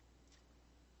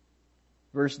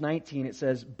 verse 19, it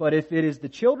says, "But if it is the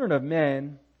children of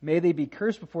men, may they be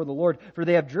cursed before the Lord, for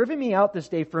they have driven me out this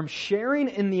day from sharing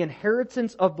in the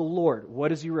inheritance of the Lord."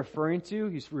 What is he referring to?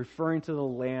 He's referring to the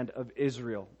land of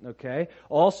Israel. Okay?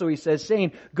 Also he says,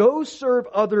 saying, "Go serve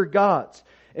other gods."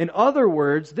 In other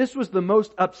words, this was the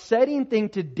most upsetting thing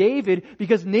to David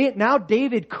because now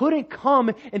David couldn't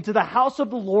come into the house of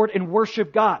the Lord and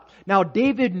worship God. Now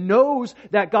David knows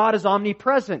that God is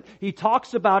omnipresent. He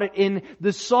talks about it in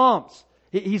the Psalms.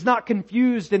 He's not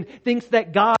confused and thinks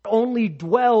that God only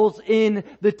dwells in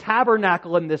the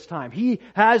tabernacle in this time. He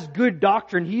has good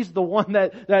doctrine. He's the one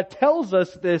that tells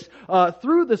us this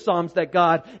through the Psalms, that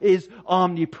God is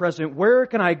omnipresent. Where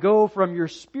can I go from your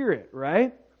spirit,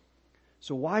 right?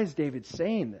 So why is David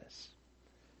saying this?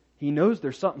 He knows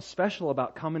there's something special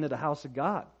about coming to the house of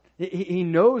God. He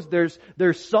knows there's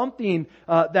something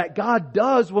that God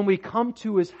does when we come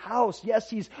to His house. Yes,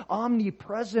 He's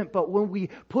omnipresent, but when we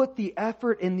put the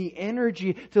effort and the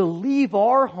energy to leave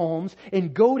our homes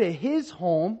and go to His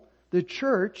home, the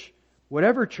church,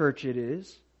 whatever church it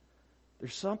is,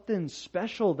 there's something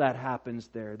special that happens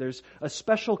there. There's a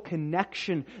special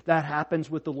connection that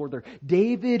happens with the Lord there.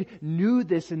 David knew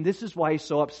this, and this is why he's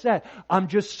so upset. I'm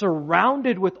just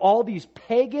surrounded with all these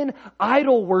pagan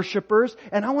idol worshipers,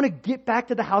 and I want to get back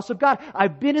to the house of God.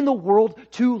 I've been in the world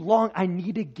too long. I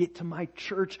need to get to my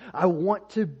church. I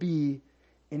want to be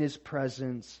in His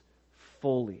presence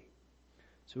fully.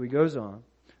 So he goes on.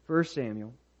 1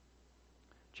 Samuel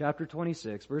chapter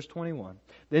 26, verse 21.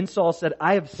 Then Saul said,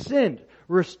 "I have sinned.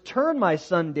 Return, my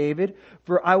son David,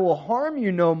 for I will harm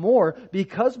you no more,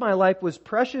 because my life was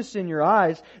precious in your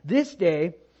eyes. This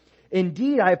day,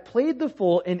 indeed, I have played the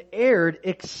fool and erred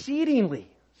exceedingly."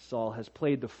 Saul has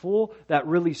played the fool. That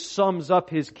really sums up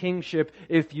his kingship,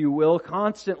 if you will,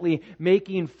 constantly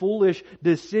making foolish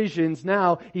decisions.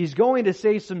 Now, he's going to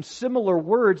say some similar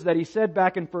words that he said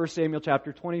back in 1 Samuel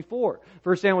chapter 24.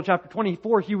 1 Samuel chapter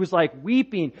 24, he was like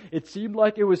weeping. It seemed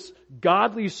like it was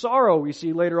godly sorrow. We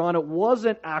see later on it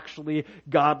wasn't actually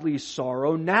godly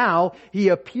sorrow. Now, he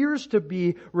appears to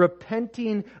be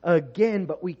repenting again,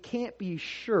 but we can't be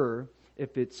sure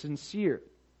if it's sincere.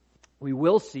 We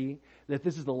will see that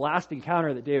this is the last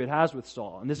encounter that David has with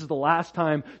Saul. And this is the last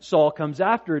time Saul comes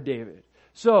after David.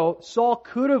 So Saul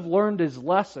could have learned his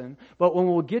lesson, but when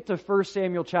we'll get to 1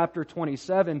 Samuel chapter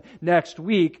 27 next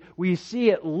week, we see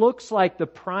it looks like the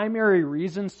primary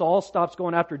reason Saul stops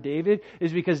going after David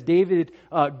is because David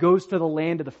goes to the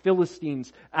land of the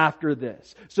Philistines after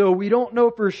this. So we don't know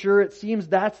for sure. It seems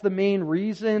that's the main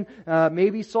reason.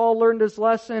 Maybe Saul learned his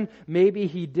lesson. Maybe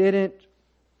he didn't.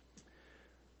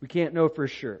 We can't know for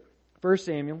sure. 1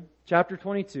 Samuel chapter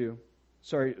 26,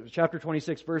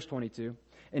 verse 22.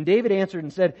 "And David answered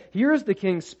and said, 'Here is the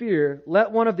king's spear.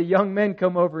 Let one of the young men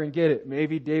come over and get it.'"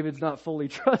 Maybe David's not fully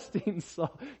trusting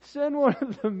Saul. "Send one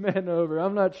of the men over.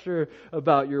 I'm not sure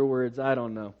about your words." I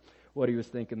don't know what he was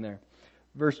thinking there.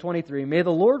 Verse 23, "May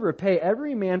the Lord repay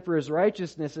every man for his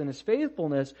righteousness and his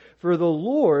faithfulness, for the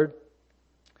Lord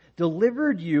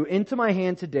delivered you into my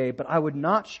hand today, but I would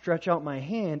not stretch out my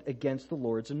hand against the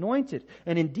Lord's anointed.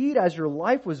 And indeed, as your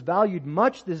life was valued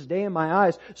much this day in my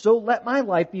eyes, so let my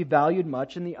life be valued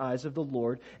much in the eyes of the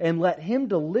Lord, and let Him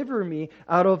deliver me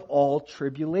out of all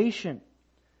tribulation."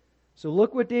 So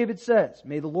look what David says.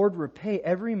 May the Lord repay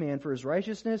every man for his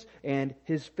righteousness and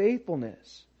his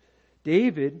faithfulness.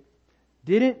 David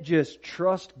didn't just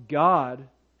trust God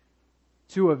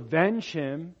to avenge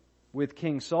him with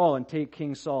King Saul and take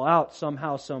King Saul out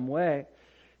somehow, some way.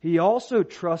 He also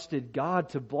trusted God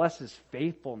to bless his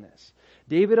faithfulness.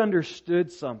 David understood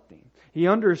something. He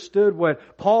understood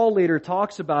what Paul later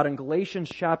talks about in Galatians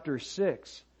chapter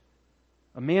 6.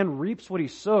 A man reaps what he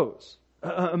sows.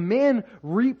 A man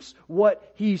reaps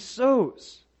what he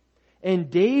sows. And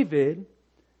David,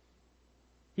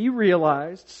 he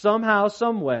realized somehow,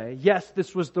 some way, yes,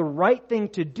 this was the right thing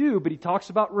to do, but he talks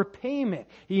about repayment.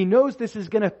 He knows this is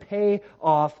going to pay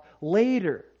off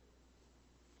later.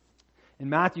 In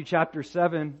Matthew chapter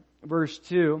 7, verse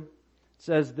 2, it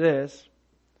says this,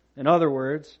 in other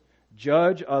words,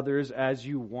 judge others as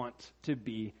you want to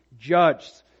be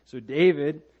judged. So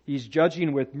David, he's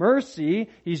judging with mercy.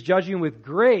 He's judging with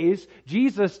grace.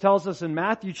 Jesus tells us in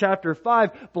Matthew chapter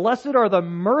 5, blessed are the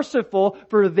merciful,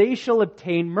 for they shall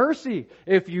obtain mercy.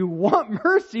 If you want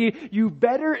mercy, you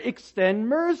better extend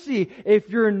mercy. If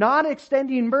you're not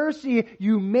extending mercy,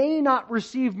 you may not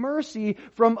receive mercy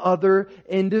from other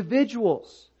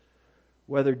individuals.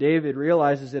 Whether David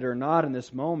realizes it or not in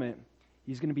this moment,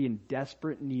 he's going to be in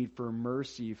desperate need for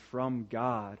mercy from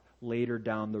God later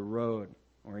down the road,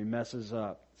 or he messes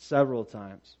up several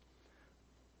times.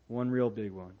 One real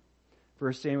big one.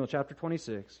 1 Samuel chapter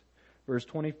 26, verse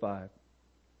 25.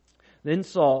 Then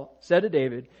Saul said to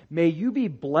David, may you be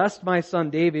blessed, my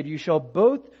son David. You shall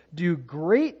both do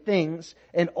great things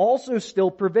and also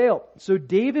still prevail. So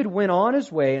David went on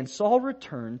his way, and Saul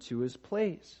returned to his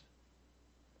place.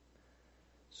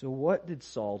 So what did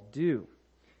Saul do?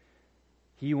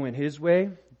 He went his way,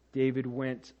 David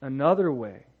went another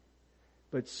way.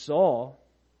 But Saul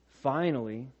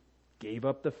finally gave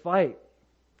up the fight.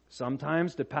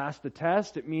 Sometimes to pass the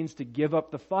test, it means to give up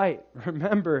the fight.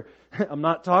 Remember, I'm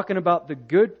not talking about the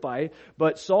good fight,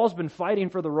 but Saul's been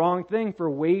fighting for the wrong thing for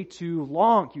way too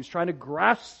long. He was trying to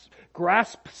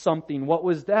grasp something. What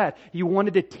was that? He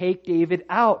wanted to take David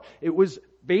out. It was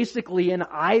basically an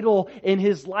idol in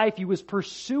his life. He was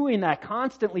pursuing that,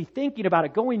 constantly thinking about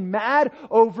it, going mad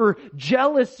over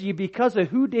jealousy because of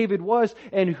who David was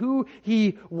and who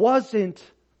he wasn't.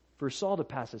 For Saul to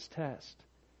pass his test,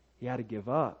 he had to give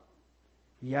up.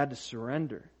 He had to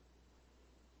surrender.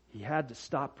 He had to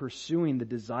stop pursuing the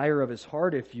desire of his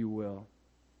heart, if you will.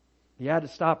 He had to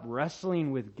stop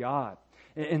wrestling with God.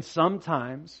 And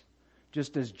sometimes,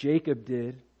 just as Jacob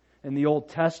did in the Old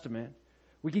Testament,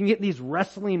 we can get in these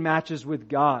wrestling matches with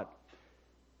God.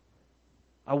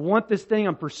 I want this thing,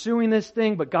 I'm pursuing this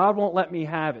thing, but God won't let me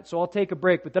have it. So I'll take a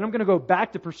break, but then I'm going to go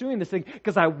back to pursuing this thing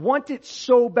because I want it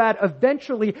so bad.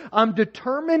 Eventually, I'm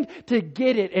determined to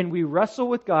get it. And we wrestle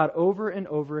with God over and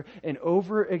over and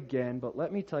over again. But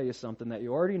let me tell you something that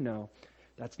you already know.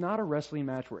 That's not a wrestling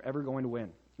match we're ever going to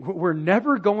win. We're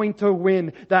never going to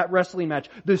win that wrestling match.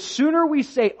 The sooner we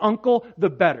say uncle, the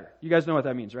better. You guys know what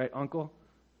that means, right? Uncle?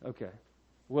 Okay.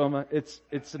 Wilma, it's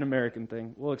an American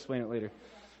thing. We'll explain it later.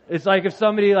 It's like if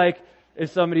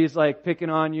somebody's like picking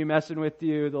on you, messing with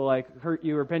you, they'll like hurt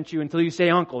you or pinch you until you say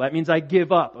uncle. That means I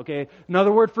give up, okay?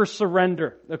 Another word for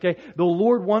surrender, okay? The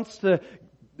Lord wants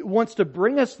to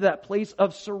bring us to that place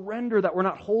of surrender, that we're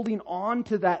not holding on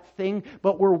to that thing,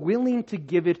 but we're willing to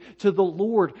give it to the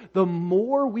Lord. The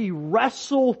more we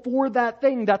wrestle for that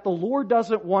thing that the Lord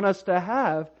doesn't want us to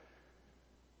have,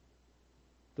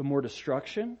 the more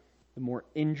destruction, the more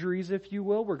injuries, if you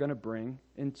will, we're going to bring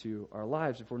into our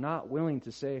lives. If we're not willing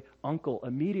to say uncle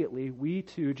immediately, we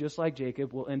too, just like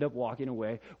Jacob, will end up walking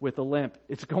away with a limp.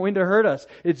 It's going to hurt us.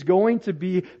 It's going to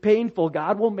be painful.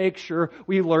 God will make sure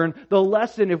we learn the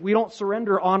lesson. If we don't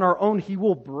surrender on our own, He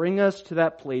will bring us to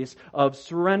that place of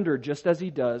surrender, just as He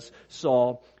does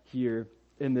Saul here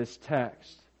in this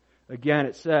text. Again,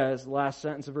 it says, the last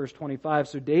sentence of verse 25,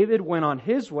 so David went on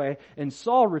his way, and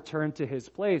Saul returned to his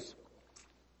place.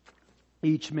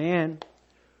 Each man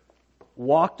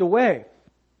walked away,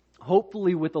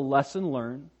 hopefully with a lesson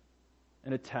learned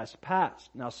and a test passed.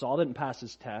 Now, Saul didn't pass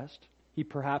his test. He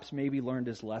perhaps maybe learned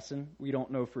his lesson. We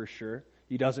don't know for sure.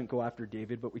 He doesn't go after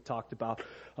David, but we talked about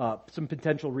some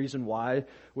potential reason why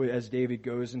as David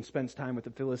goes and spends time with the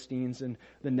Philistines in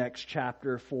the next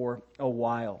chapter for a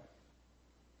while.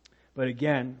 But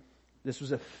again, this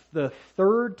was the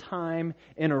third time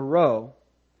in a row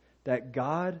that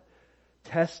God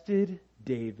tested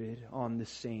David on the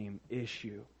same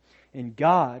issue. And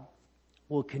God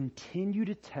will continue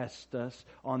to test us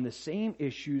on the same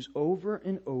issues over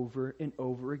and over and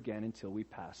over again until we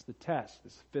pass the test.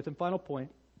 This is the fifth and final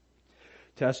point.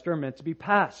 Tests are meant to be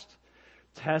passed.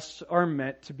 Tests are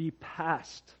meant to be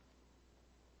passed.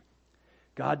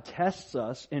 God tests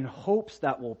us in hopes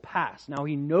that we'll pass. Now,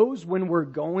 He knows when we're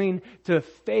going to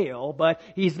fail, but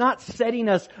He's not setting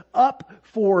us up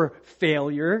for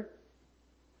failure.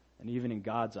 And even in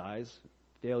God's eyes,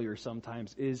 failure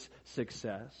sometimes is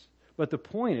success. But the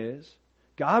point is,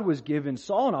 God was giving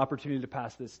Saul an opportunity to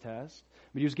pass this test,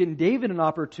 but he was getting David an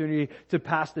opportunity to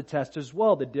pass the test as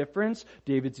well. The difference,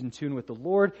 David's in tune with the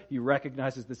Lord. He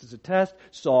recognizes this is a test.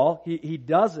 Saul, he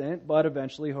doesn't, but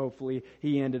eventually, hopefully,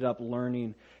 he ended up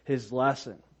learning his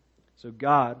lesson. So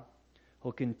God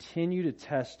will continue to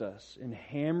test us and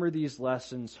hammer these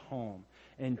lessons home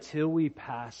until we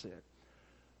pass it.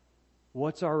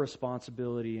 What's our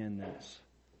responsibility in this?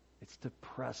 It's to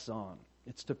press on.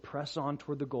 It's to press on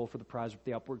toward the goal for the prize of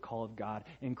the upward call of God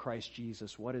in Christ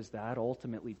Jesus. What is that?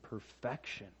 Ultimately,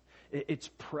 perfection. It's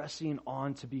pressing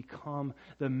on to become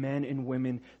the men and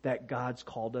women that God's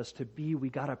called us to be. We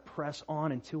got to press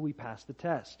on until we pass the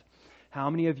test.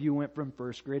 How many of you went from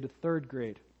first grade to third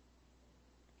grade?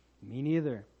 Me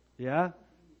neither. Yeah?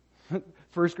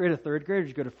 First grade to third grade, or did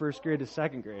you go to first grade to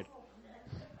second grade?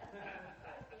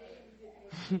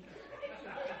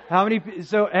 How many?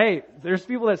 So, hey, there's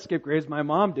people that skip grades. My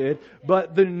mom did.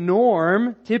 But the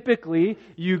norm, typically,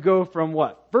 you go from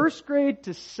what? First grade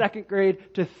to second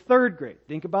grade to third grade.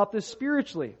 Think about this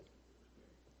spiritually.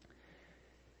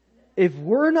 If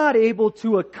we're not able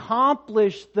to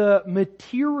accomplish the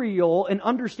material and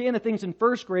understand the things in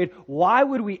first grade, why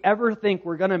would we ever think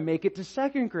we're going to make it to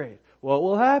second grade? What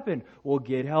will happen? We'll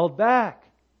get held back.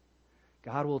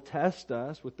 God will test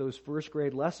us with those first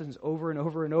grade lessons over and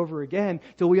over and over again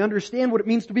till we understand what it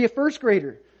means to be a first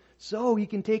grader. So He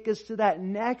can take us to that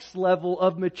next level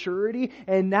of maturity,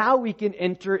 and now we can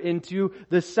enter into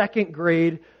the second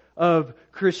grade of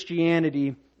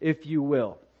Christianity, if you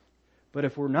will. But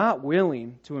if we're not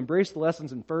willing to embrace the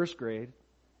lessons in first grade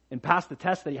and pass the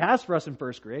test that He has for us in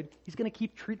first grade, He's going to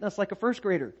keep treating us like a first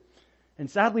grader. And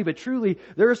sadly but truly,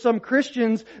 there are some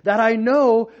Christians that I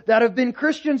know that have been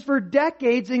Christians for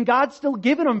decades and God's still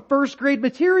giving them first grade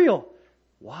material.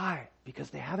 Why? Because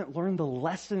they haven't learned the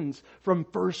lessons from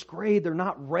first grade. They're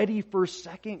not ready for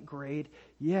second grade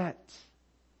yet.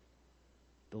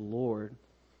 The Lord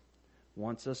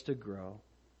wants us to grow.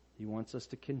 He wants us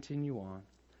to continue on.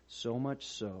 So much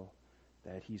so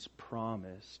that He's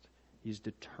promised, He's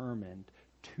determined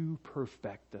to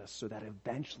perfect us so that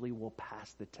eventually we'll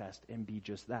pass the test and be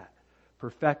just that,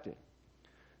 perfected.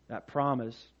 That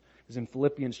promise is in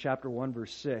Philippians chapter 1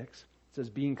 verse 6. It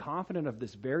says, being confident of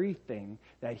this very thing,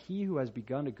 that He who has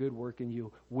begun a good work in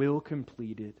you will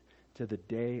complete it to the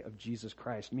day of Jesus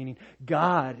Christ. Meaning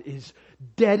God is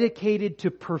dedicated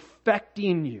to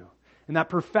perfecting you. And that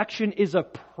perfection is a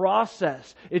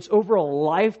process. It's over a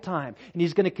lifetime. And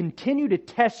He's going to continue to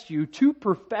test you, to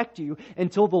perfect you,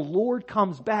 until the Lord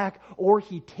comes back or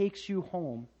He takes you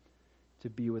home to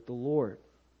be with the Lord.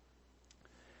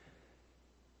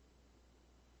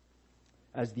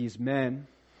 As these men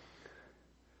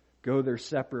go their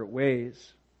separate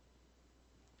ways,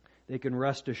 they can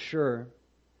rest assured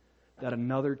that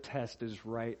another test is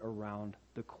right around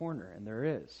the corner. And there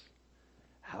is.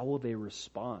 How will they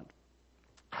respond?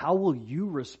 How will you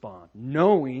respond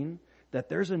knowing that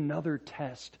there's another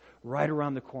test right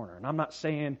around the corner? And I'm not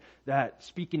saying that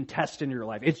speaking test in your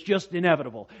life. It's just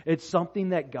inevitable. It's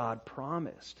something that God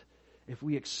promised. If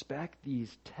we expect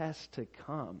these tests to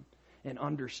come and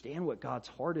understand what God's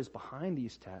heart is behind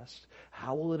these tests,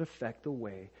 how will it affect the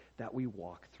way that we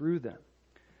walk through them?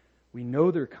 We know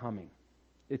they're coming.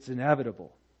 It's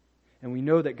inevitable. And we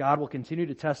know that God will continue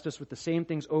to test us with the same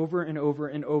things over and over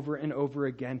and over and over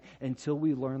again until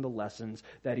we learn the lessons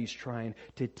that He's trying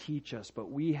to teach us.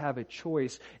 But we have a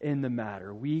choice in the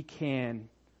matter. We can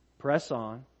press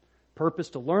on, purpose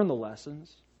to learn the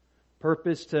lessons,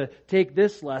 purpose to take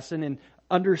this lesson and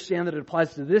understand that it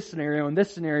applies to this scenario and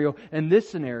this scenario and this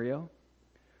scenario.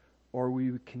 Or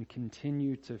we can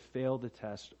continue to fail the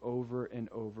test over and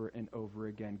over and over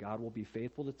again. God will be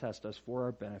faithful to test us for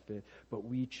our benefit, but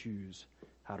we choose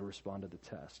how to respond to the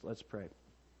test. Let's pray.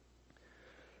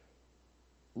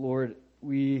 Lord,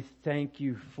 we thank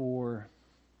You for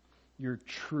Your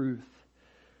truth.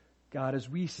 God, as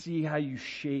we see how You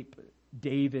shape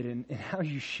David and how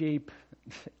You shape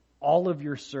all of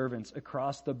Your servants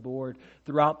across the board,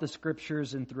 throughout the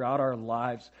Scriptures and throughout our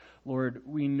lives, Lord,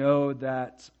 we know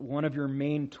that one of Your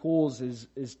main tools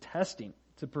is testing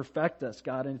to perfect us,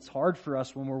 God. And it's hard for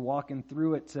us when we're walking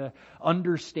through it to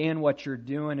understand what You're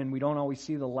doing, and we don't always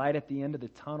see the light at the end of the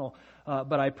tunnel.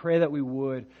 But I pray that we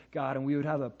would, God, and we would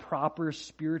have a proper,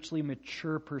 spiritually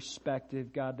mature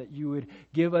perspective, God, that You would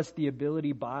give us the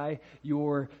ability by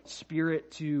Your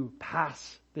Spirit to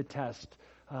pass the test.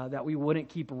 That we wouldn't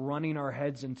keep running our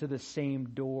heads into the same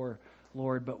door,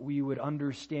 Lord, but we would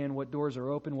understand what doors are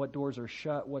open, what doors are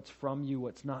shut, what's from You,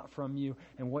 what's not from You,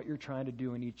 and what You're trying to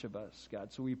do in each of us,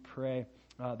 God. So we pray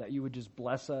that You would just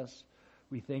bless us,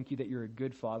 We thank you that you're a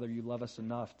good Father. You love us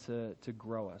enough to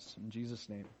grow us. In Jesus'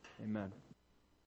 name, amen.